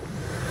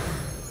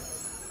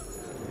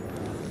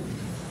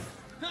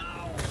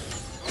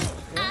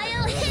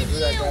 I'll Who hit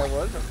that guy you.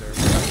 was up there?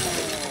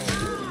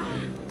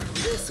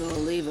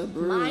 This'll leave a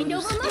bruise. Mind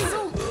over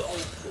muscle.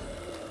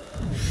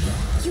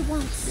 You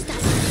won't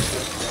stop.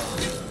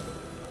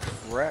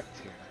 wrecked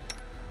here.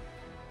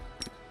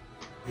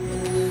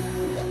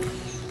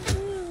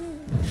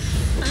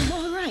 I'm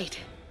all right.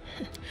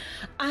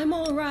 I'm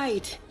all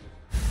right.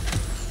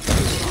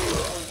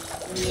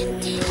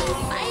 Continue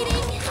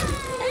fighting,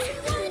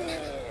 everyone.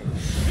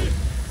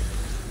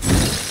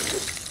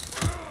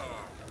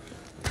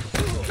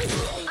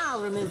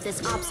 I'll remove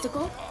this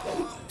obstacle.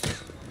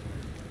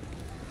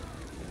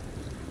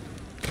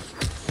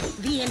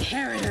 The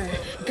Inheritor,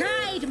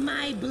 guide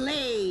my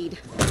blade.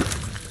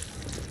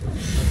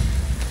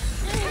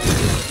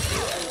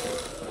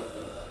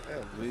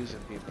 I'm losing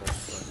people.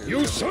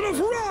 You son of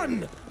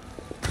run!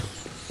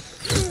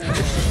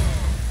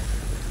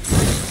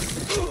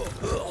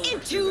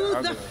 Into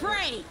the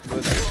fray.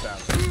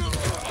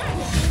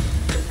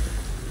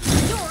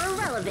 You're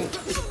irrelevant.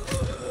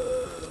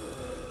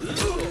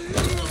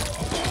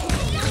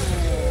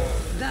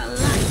 The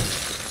light,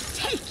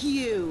 take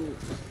you.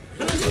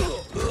 I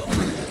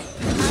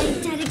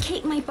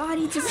dedicate my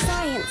body to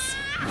science.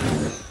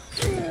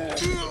 I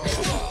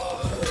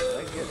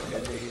get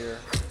into here.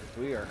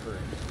 We are hurt.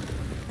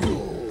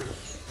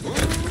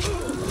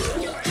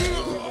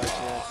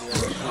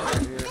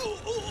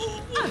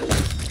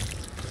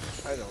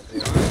 I don't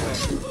think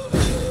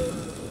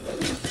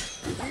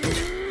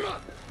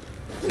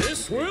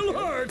This will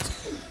hurt!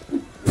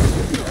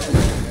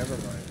 never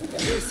mind.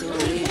 Listen,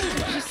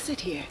 just sit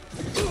here.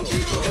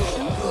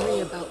 Don't worry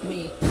about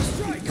me.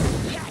 Strike!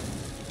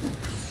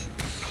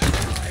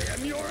 I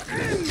am your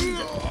end!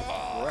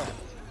 Well,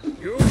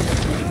 You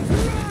son of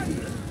run!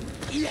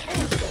 yeah,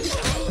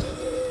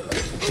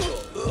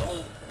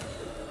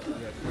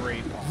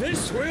 great ball.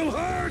 This will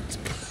hurt!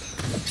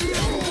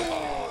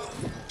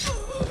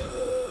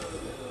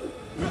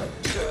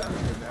 Did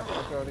that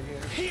work out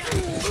again?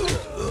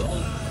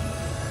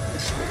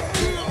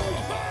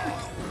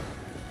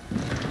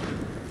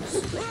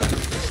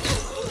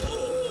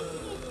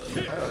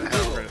 I don't know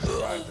how we're gonna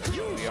survive this,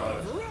 to be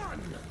honest.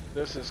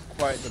 This is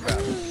quite the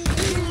battle.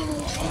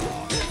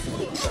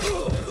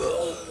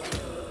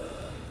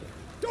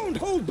 Don't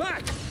hold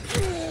back!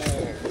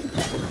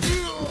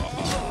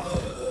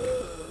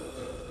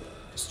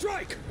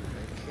 Strike!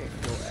 I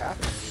can't go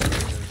after you.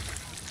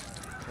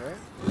 Okay.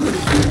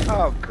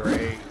 Oh,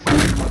 great.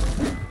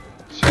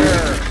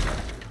 Sure.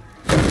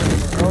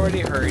 We're already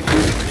hurting.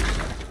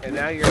 And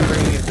now you're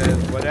bringing in the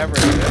whatever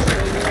this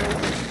thing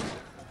is.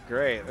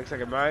 Great. Looks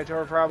like a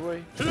minotaur,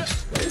 probably.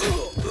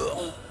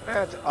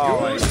 That's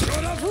all I need.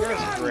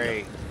 That's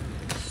great.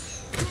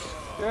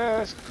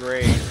 That's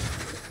great.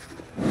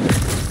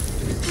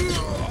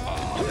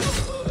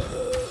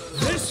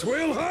 This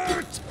will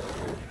hurt!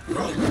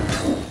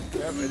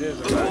 Yep, it is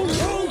a Don't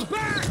minotaur. hold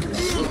back! Get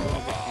you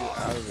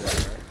out of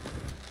there.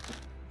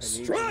 I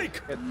need Strike!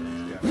 to hit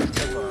this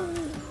guy. Come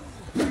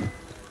on.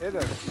 Hit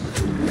him.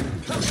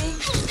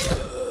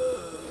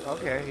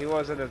 Okay, he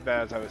wasn't as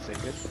bad as I was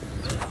thinking.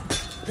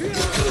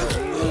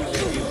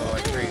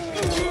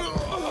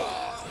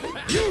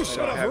 You I son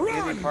don't of have any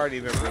run! party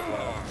members left.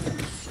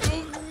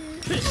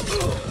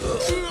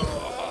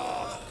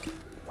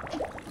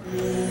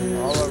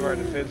 All of our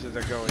defenses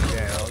are going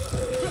down.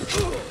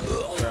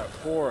 We're at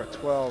 4 of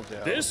 12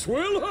 now. This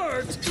will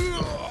hurt!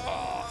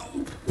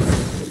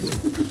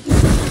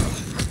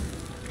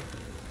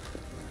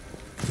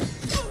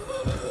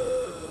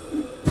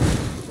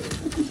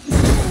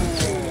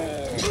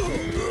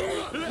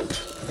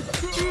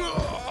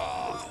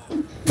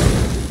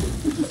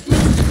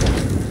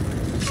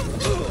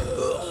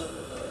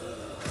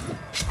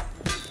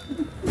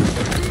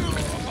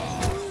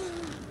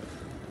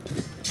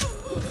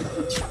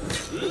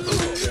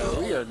 Yeah,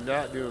 we are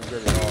not doing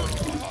good at all.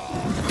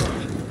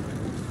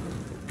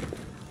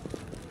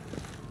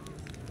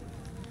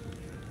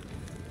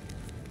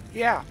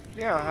 Yeah,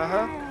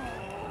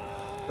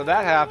 So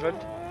that happened.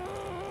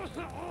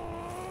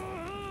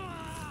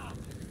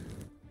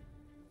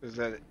 Is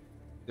that it?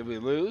 Did we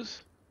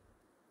lose?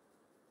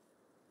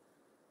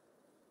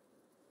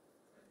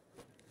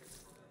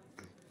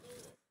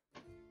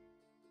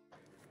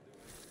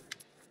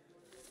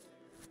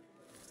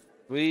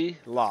 We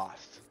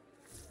lost.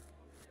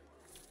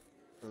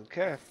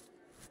 Okay.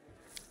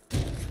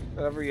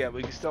 Whatever yet,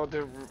 we can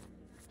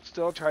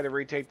still try to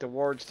retake the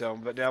ward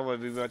stone, but that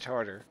would be much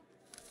harder.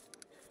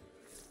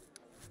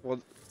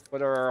 Well,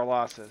 what are our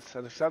losses?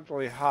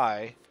 Unacceptably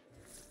high.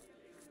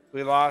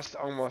 We lost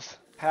almost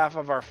half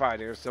of our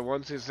fighters. The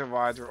ones who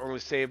survived were only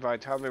saved by a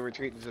timely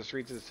retreat into the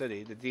streets of the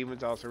city. The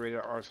demons also raided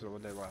our arsenal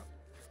when they left.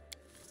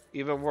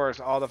 Even worse,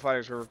 all the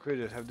fighters who were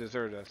recruited have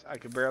deserted us. I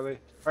can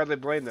hardly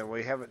blame them.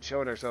 We haven't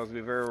shown ourselves to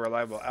be very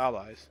reliable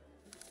allies.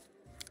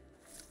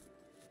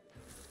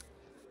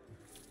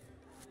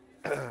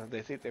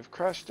 They think they've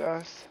crushed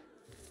us.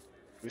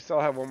 We still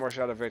have one more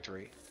shot of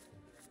victory.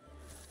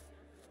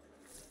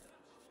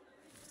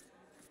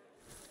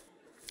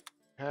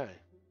 Okay.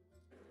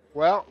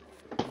 Well,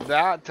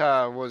 that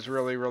was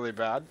really, really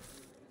bad.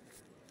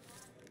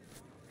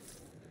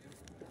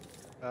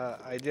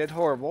 I did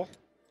horrible.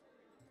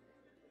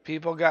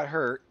 People got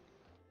hurt.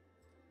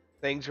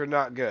 Things were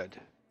not good.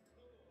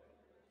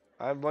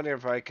 I'm wondering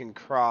if I can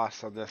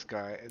cross on this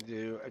guy and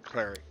do a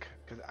cleric,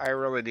 because I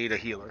really need a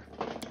healer.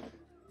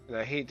 And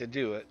I hate to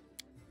do it.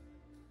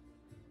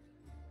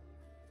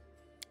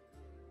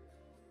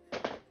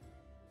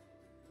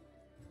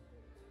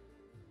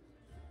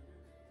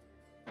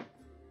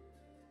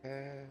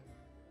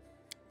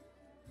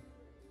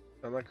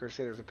 Unlike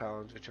Crusaders and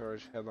Paladins, who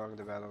charge headlong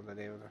into battle in the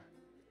name of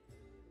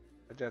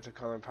the death of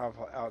calling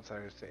powerful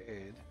outsiders to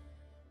aid.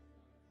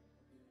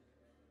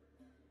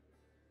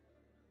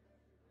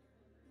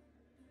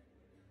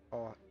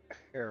 Oh,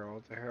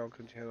 Herald. The Herald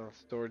can channel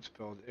sword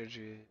spelled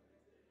energy.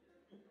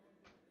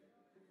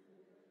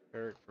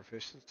 Cleric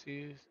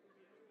proficiencies.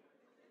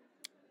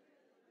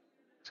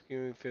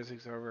 Skewing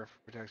physics armor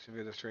for protection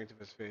via the strength of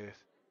his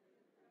faith.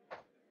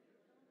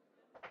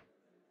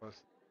 Plus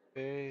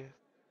faith.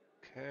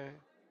 Okay.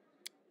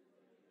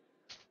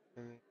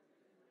 And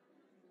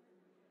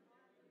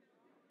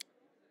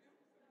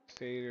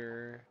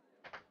Satyr.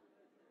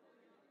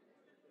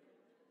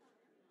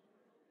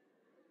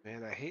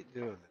 Man, I hate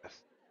doing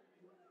this.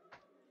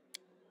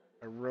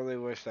 I really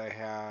wish I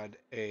had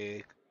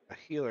a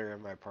healer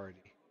in my party.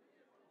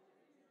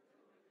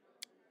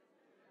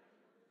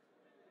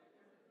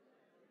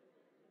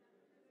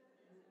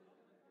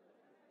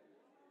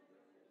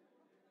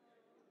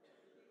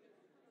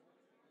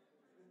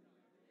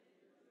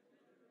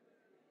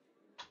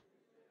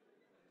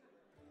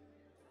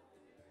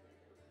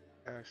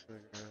 Actually,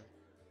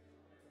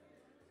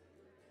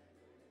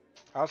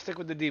 I'll stick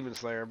with the Demon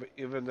Slayer, but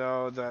even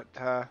though that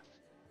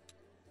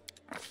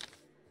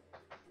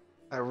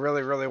I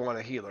really, really want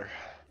a healer.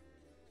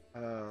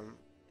 Go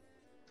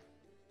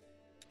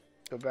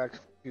back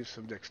to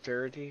some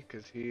dexterity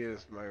because he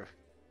is my.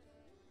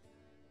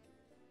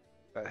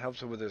 That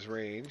helps him with his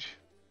range.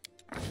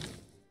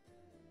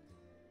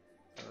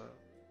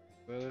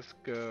 Let's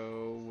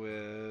go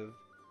with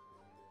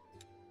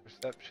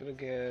perception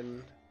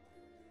again.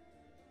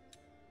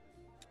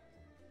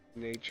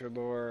 Nature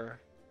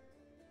lore.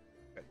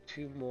 Got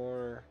two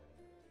more.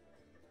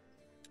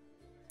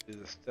 Do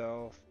the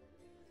stealth.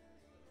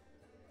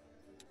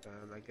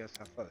 And I guess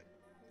athletic.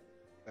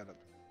 That up.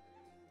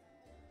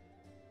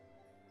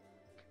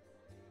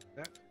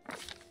 Next.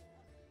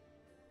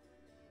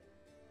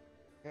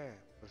 Okay,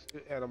 let's do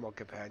animal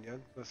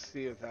companion. Let's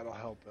see if that'll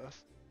help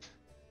us.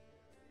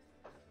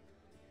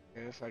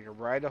 Okay, so I can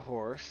ride a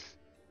horse.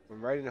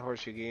 When riding a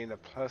horse, you gain a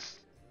plus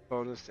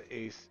bonus to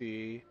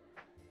AC.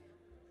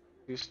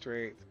 2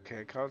 strength.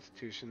 Okay,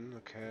 constitution.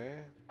 Okay.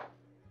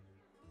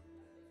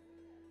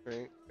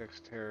 Strength,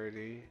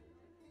 dexterity.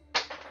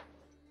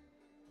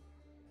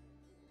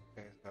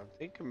 Okay, so I'm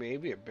thinking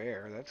maybe a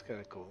bear. That's kind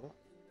of cool.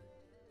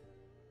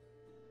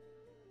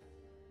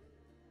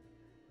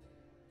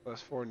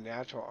 +4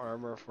 natural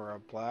armor for a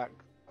black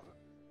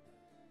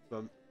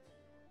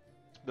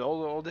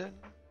Smilodin,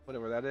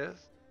 whatever that is.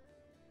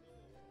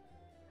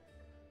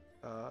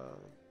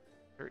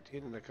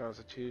 13 in the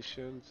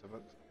Constitution, so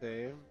about the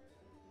same.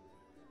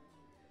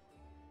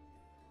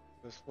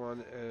 This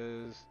one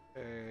is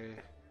a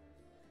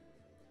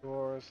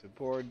horse, a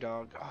boar,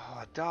 dog.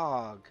 Oh, a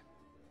dog.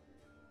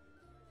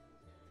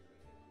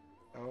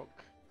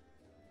 Elk.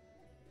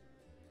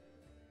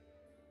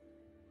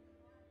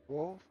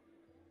 Wolf.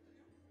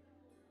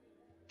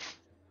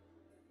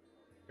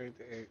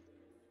 Strength 8.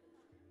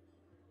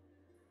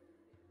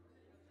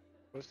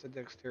 What's the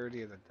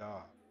dexterity of the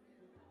dog?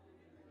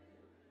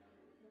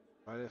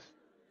 Minus.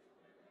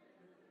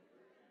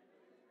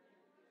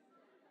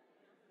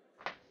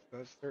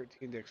 That's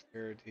 13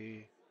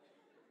 dexterity.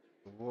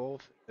 The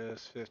wolf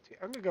is 50.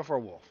 I'm gonna go for a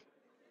wolf.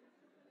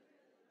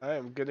 I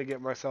am gonna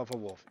get myself a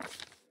wolf.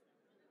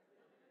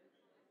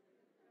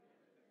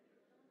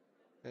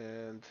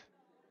 And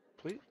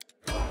complete.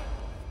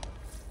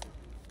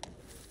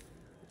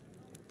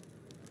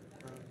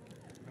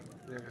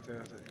 There's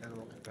an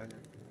animal companion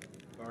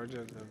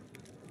larger than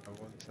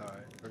one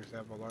side. For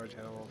example, a large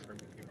animal from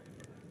medium.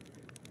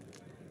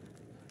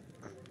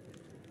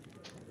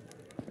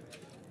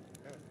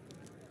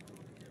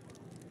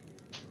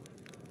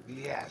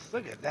 Yes,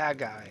 look at that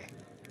guy.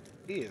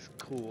 He is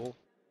cool.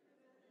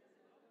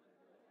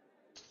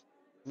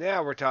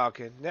 Now we're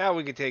talking. Now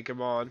we can take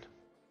him on.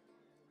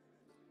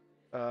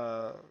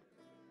 So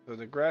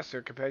the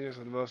aggressor, companions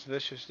of the most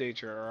vicious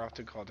nature, are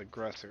often called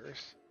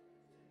aggressors.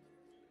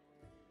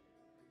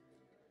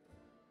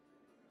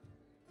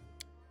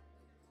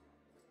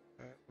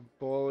 A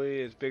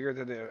bully is bigger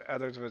than the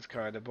others of its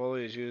kind. A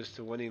bully is used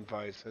to winning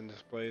fights and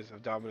displays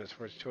of dominance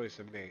for its choice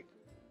of mate.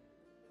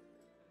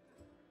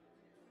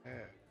 Yeah.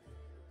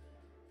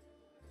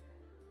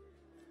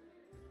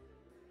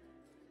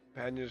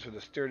 Companions with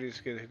a sturdy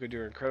skin who could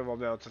do incredible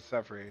amounts of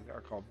suffering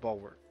are called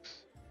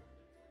bulwarks.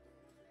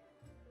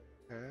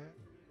 Okay.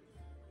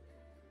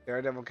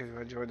 Daredevil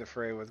can join the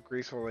fray with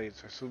graceful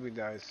leaps or swooping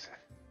dives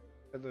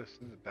headless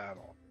in the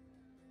battle.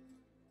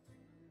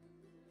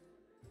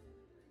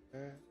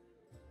 Okay.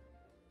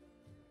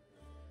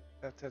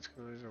 That's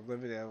collisions are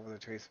living animal with a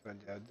trace of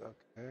undead.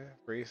 Okay.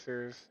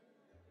 Racers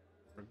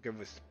are good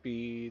with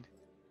speed.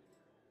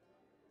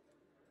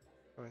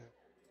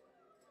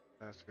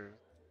 Masters.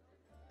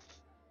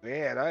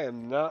 Man, I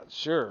am not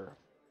sure.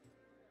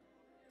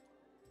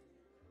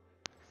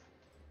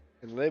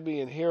 And Libby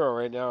and Hero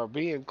right now are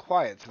being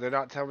quiet, so they're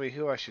not telling me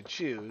who I should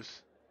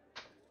choose.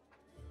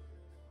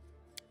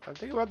 I'm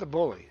thinking about the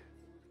bully.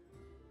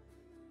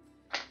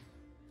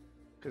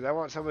 Because I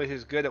want somebody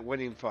who's good at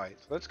winning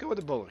fights. Let's go with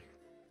the bully.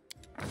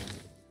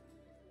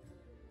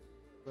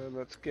 And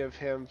let's give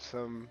him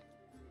some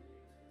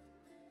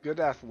good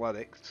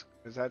athletics,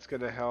 because that's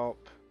going to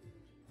help.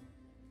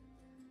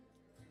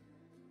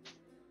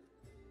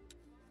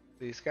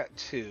 He's got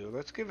 2.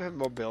 Let's give him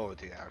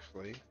mobility,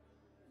 actually.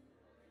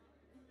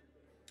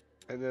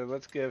 And then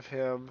let's give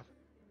him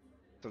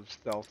some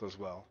stealth as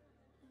well.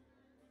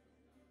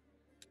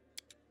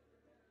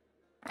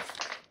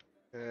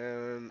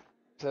 And it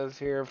says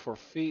here for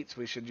feats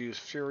we should use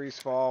Fury's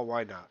Fall.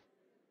 Why not?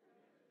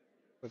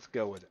 Let's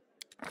go with it.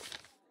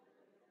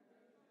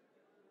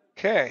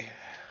 Okay.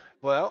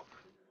 Well,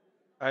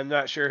 I'm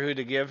not sure who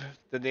to give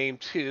the name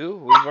to.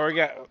 We've already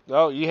got...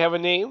 Oh, you have a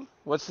name?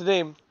 What's the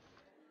name?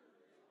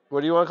 What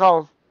do you want to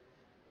call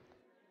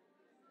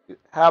him?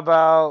 How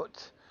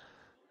about...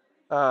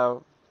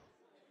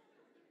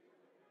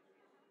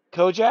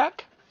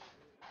 Kojak?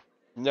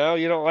 No,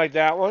 you don't like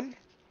that one?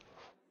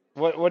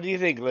 What do you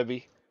think,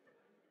 Libby?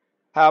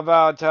 How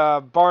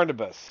about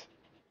Barnabas?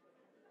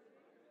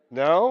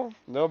 No?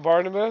 No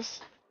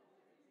Barnabas?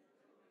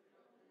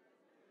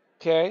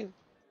 Okay.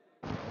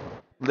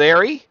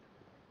 Larry?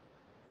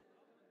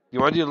 You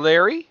want to do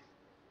Larry?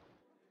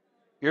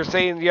 You're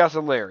saying yes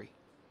on Larry.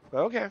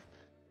 Okay.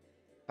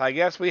 I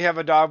guess we have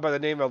a dog by the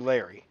name of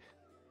Larry.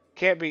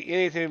 Can't be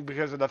anything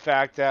because of the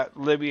fact that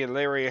Libby and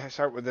Larry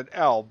start with an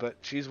L, but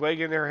she's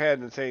wagging her head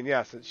and saying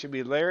yes, it should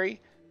be Larry.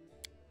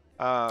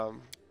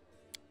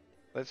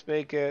 Let's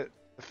make it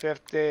the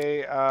 5th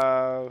day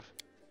of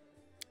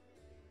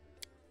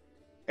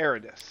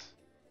Eridus.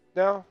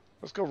 No,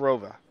 let's go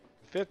Rova.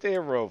 5th day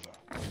of Rova.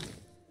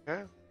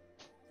 Okay.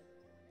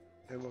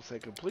 And we'll say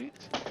complete.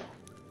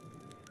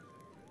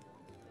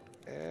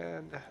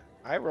 And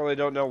I really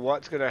don't know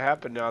what's going to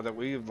happen now that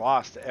we've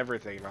lost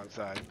everything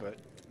outside, but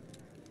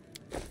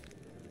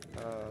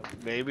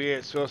maybe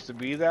it's supposed to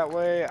be that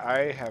way.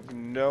 I have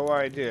no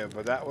idea,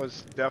 but that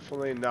was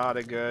definitely not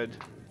a good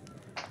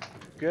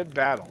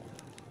battle.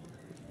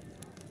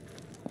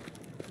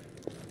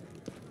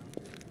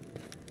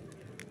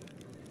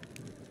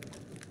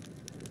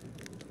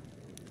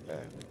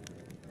 Okay.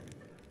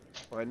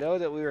 Well, I know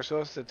that we were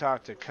supposed to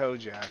talk to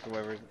Kojak,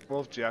 whoever,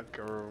 Wolfjack,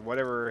 or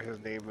whatever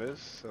his name is,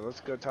 so let's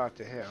go talk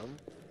to him.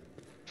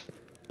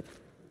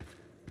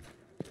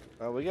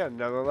 Well, we got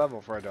another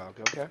level for our dog,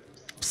 okay?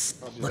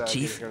 Look,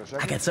 Chief,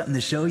 I got something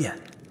to show you.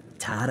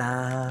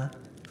 Ta-da!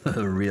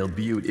 A real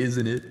beaut,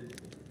 isn't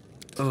it?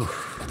 Oh,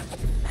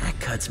 that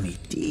cuts me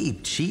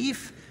deep,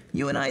 Chief.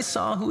 You and I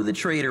saw who the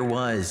traitor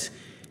was.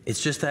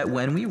 It's just that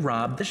when we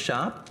robbed the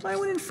shop, I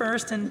went in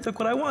first and took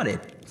what I wanted.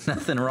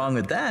 Nothing wrong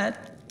with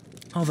that.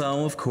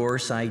 Although, of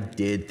course, I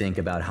did think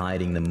about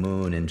hiding the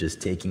moon and just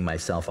taking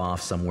myself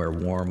off somewhere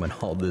warm when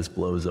all this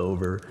blows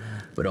over.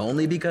 But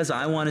only because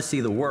I want to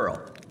see the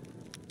world.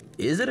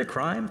 Is it a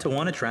crime to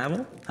want to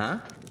travel, huh?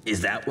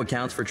 Is that what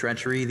counts for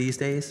treachery these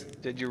days?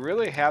 Did you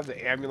really have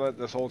the amulet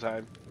this whole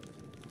time?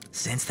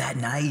 Since that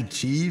night,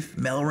 Chief,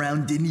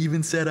 Melround didn't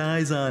even set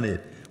eyes on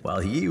it. While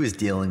he was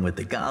dealing with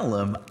the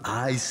golem,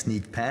 I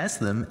sneaked past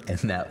them, and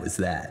that was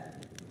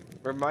that.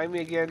 Remind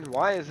me again,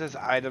 why is this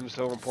item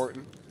so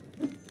important?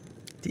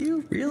 Do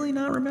you really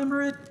not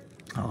remember it?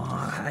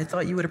 Oh, I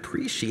thought you would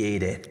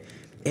appreciate it.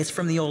 It's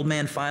from the old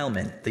man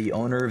Fileman, the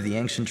owner of the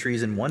Ancient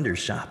Trees and Wonders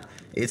shop.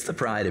 It's the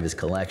pride of his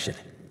collection.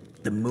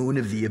 The Moon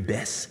of the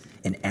Abyss,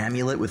 an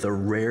amulet with a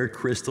rare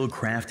crystal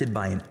crafted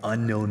by an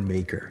unknown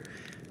maker.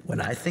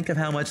 When I think of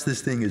how much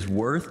this thing is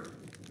worth,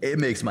 it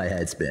makes my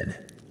head spin.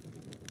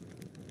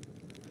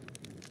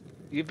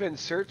 You've been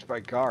searched by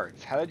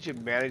guards. How did you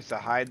manage to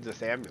hide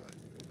this amulet?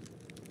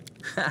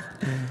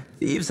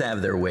 Thieves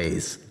have their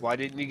ways. Why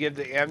didn't you give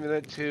the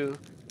amulet to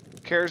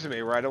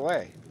Karzame right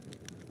away?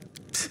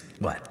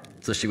 What?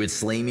 So she would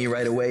slay me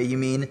right away, you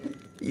mean?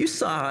 You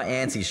saw how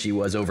antsy she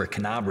was over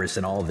Canabras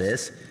and all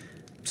this.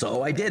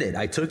 So I did it.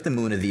 I took the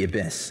Moon of the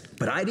Abyss.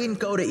 But I didn't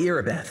go to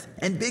Erebeth.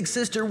 And Big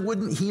Sister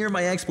wouldn't hear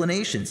my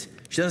explanations.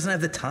 She doesn't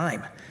have the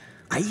time.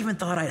 I even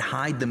thought I'd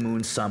hide the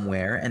moon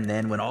somewhere, and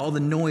then when all the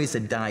noise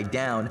had died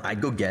down,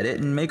 I'd go get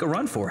it and make a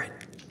run for it.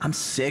 I'm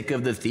sick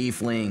of the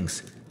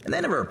thieflings. And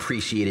they never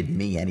appreciated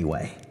me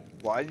anyway.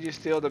 Why did you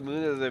steal the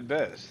Moon of the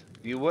Abyss?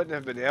 You wouldn't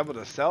have been able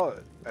to sell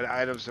it an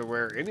item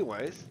somewhere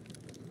anyways.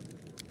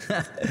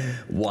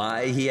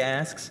 Why, he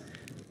asks?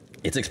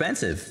 It's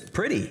expensive,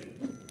 pretty.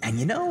 And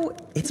you know,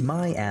 it's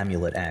my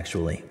amulet,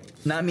 actually.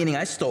 Not meaning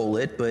I stole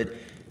it, but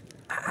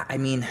I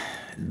mean,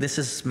 this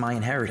is my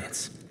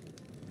inheritance.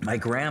 My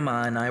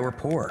grandma and I were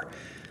poor.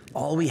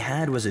 All we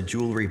had was a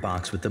jewelry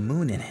box with the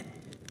moon in it.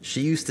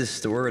 She used to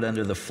store it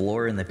under the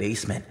floor in the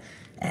basement,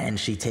 and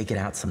she'd take it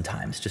out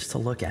sometimes just to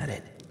look at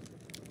it.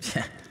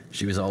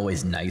 She was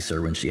always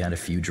nicer when she had a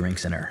few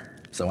drinks in her,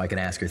 so I could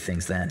ask her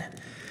things then.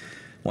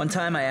 One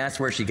time I asked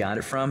where she got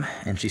it from,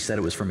 and she said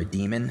it was from a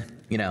demon.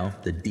 You know,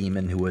 the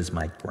demon who was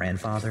my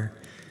grandfather.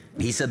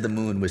 He said the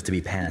moon was to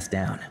be passed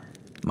down.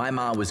 My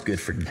mom was good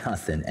for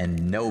nothing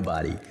and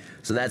nobody,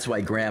 so that's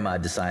why Grandma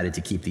decided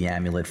to keep the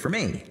amulet for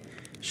me.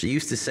 She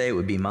used to say it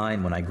would be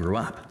mine when I grew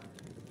up.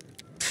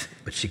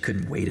 But she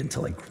couldn't wait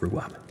until I grew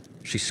up.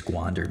 She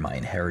squandered my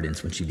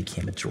inheritance when she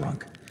became a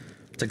drunk.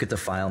 Took it to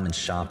Fileman's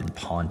shop and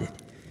pawned it.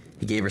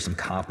 He gave her some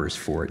coppers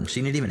for it, and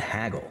she didn't even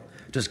haggle.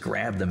 Just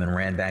grabbed them and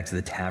ran back to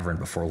the tavern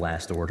before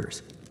last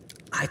orders.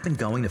 I've been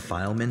going to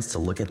Fileman's to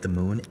look at the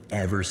moon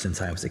ever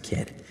since I was a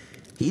kid.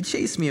 He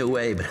chased me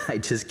away, but I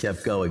just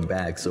kept going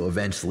back, so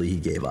eventually he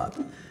gave up.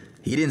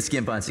 He didn't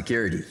skimp on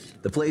security.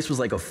 The place was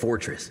like a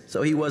fortress,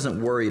 so he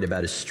wasn't worried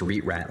about a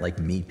street rat like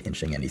me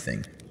pinching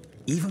anything.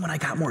 Even when I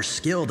got more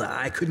skilled,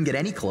 I couldn't get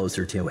any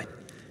closer to it.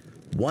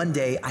 One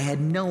day, I had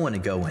no one to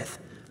go with.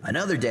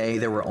 Another day,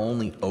 there were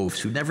only oafs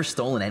who'd never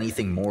stolen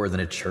anything more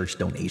than a church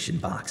donation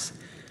box.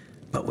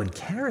 But when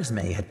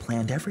Charisme had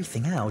planned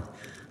everything out,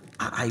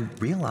 I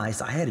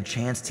realized I had a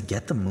chance to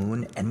get the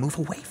moon and move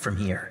away from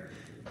here.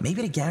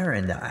 Maybe to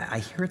Garand. I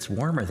hear it's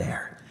warmer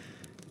there.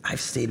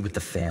 I've stayed with the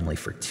family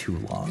for too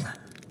long.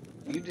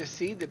 You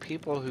deceived the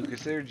people who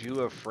considered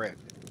you a friend.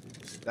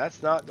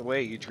 That's not the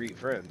way you treat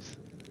friends.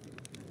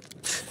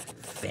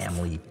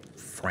 Family,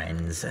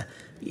 friends.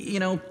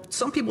 You know,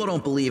 some people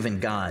don't believe in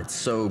gods,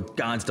 so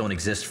gods don't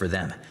exist for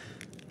them.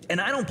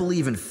 And I don't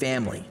believe in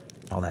family.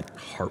 All that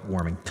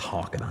heartwarming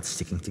talk about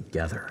sticking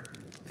together.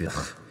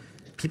 Ugh.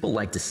 People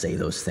like to say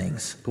those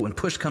things, but when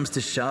push comes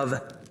to shove,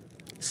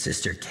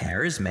 Sister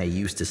Charisme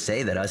used to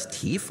say that us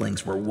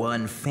tieflings were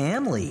one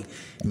family,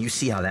 and you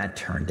see how that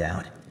turned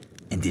out.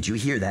 And did you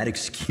hear that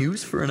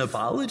excuse for an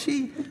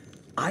apology?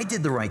 I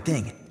did the right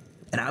thing,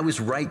 and I was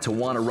right to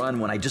want to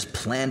run when I just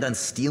planned on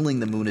stealing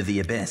the Moon of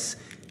the Abyss.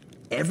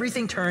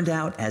 Everything turned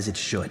out as it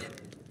should.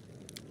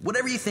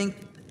 Whatever you think,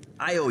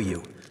 I owe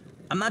you.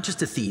 I'm not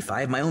just a thief, I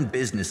have my own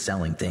business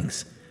selling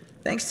things.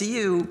 Thanks to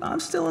you,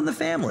 I'm still in the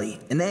family,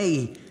 and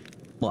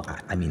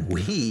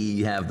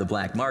we have the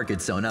black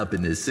market sewn up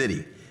in this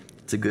city.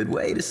 It's a good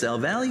way to sell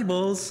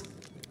valuables.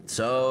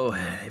 So,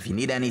 if you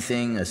need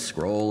anything, a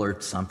scroll or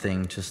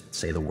something, just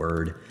say the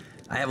word.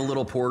 I have a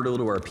little portal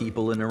to our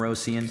people in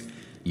Nerosian.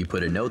 You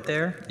put a note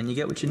there, and you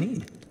get what you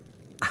need.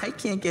 I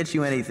can't get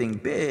you anything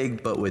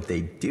big, but what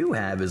they do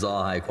have is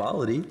all high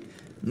quality.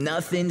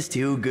 Nothing's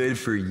too good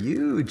for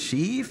you,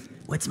 Chief.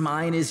 What's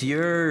mine is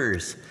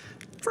yours.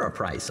 For a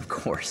price, of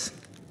course.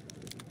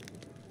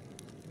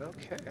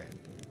 Okay.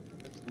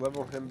 Let's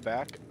level him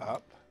back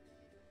up.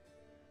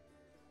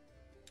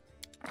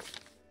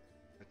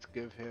 Let's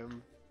give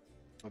him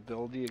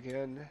mobility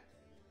again.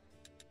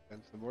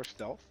 And some more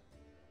stealth.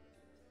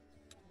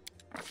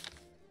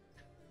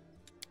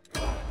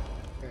 Okay,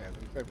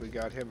 looks like we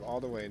got him all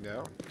the way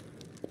now.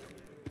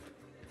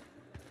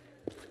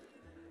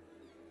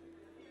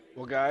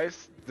 Well,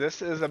 guys,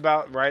 this is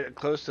about right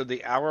close to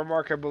the hour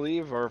mark, I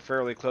believe, or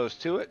fairly close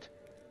to it.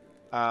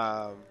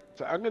 So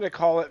I'm going to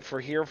call it for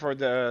here for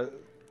the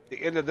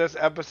end of this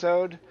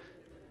episode.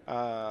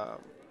 I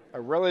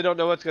really don't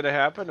know what's going to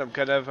happen. I'm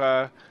kind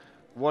of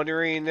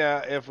wondering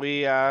if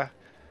we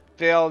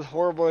failed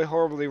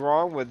horribly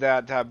wrong with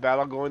that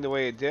battle going the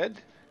way it did.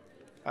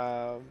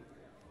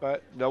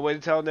 But no way to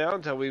tell now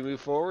until we move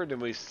forward and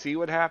we see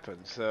what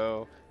happens.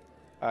 So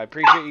I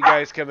appreciate you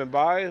guys coming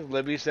by.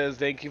 Libby says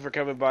thank you for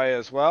coming by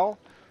as well.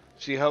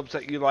 She hopes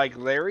that you like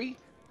Larry.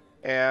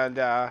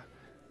 And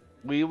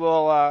we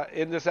will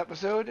end this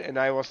episode, and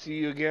I will see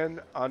you again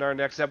on our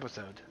next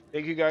episode.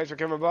 Thank you guys for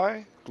coming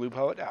by.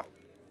 BluePoet out.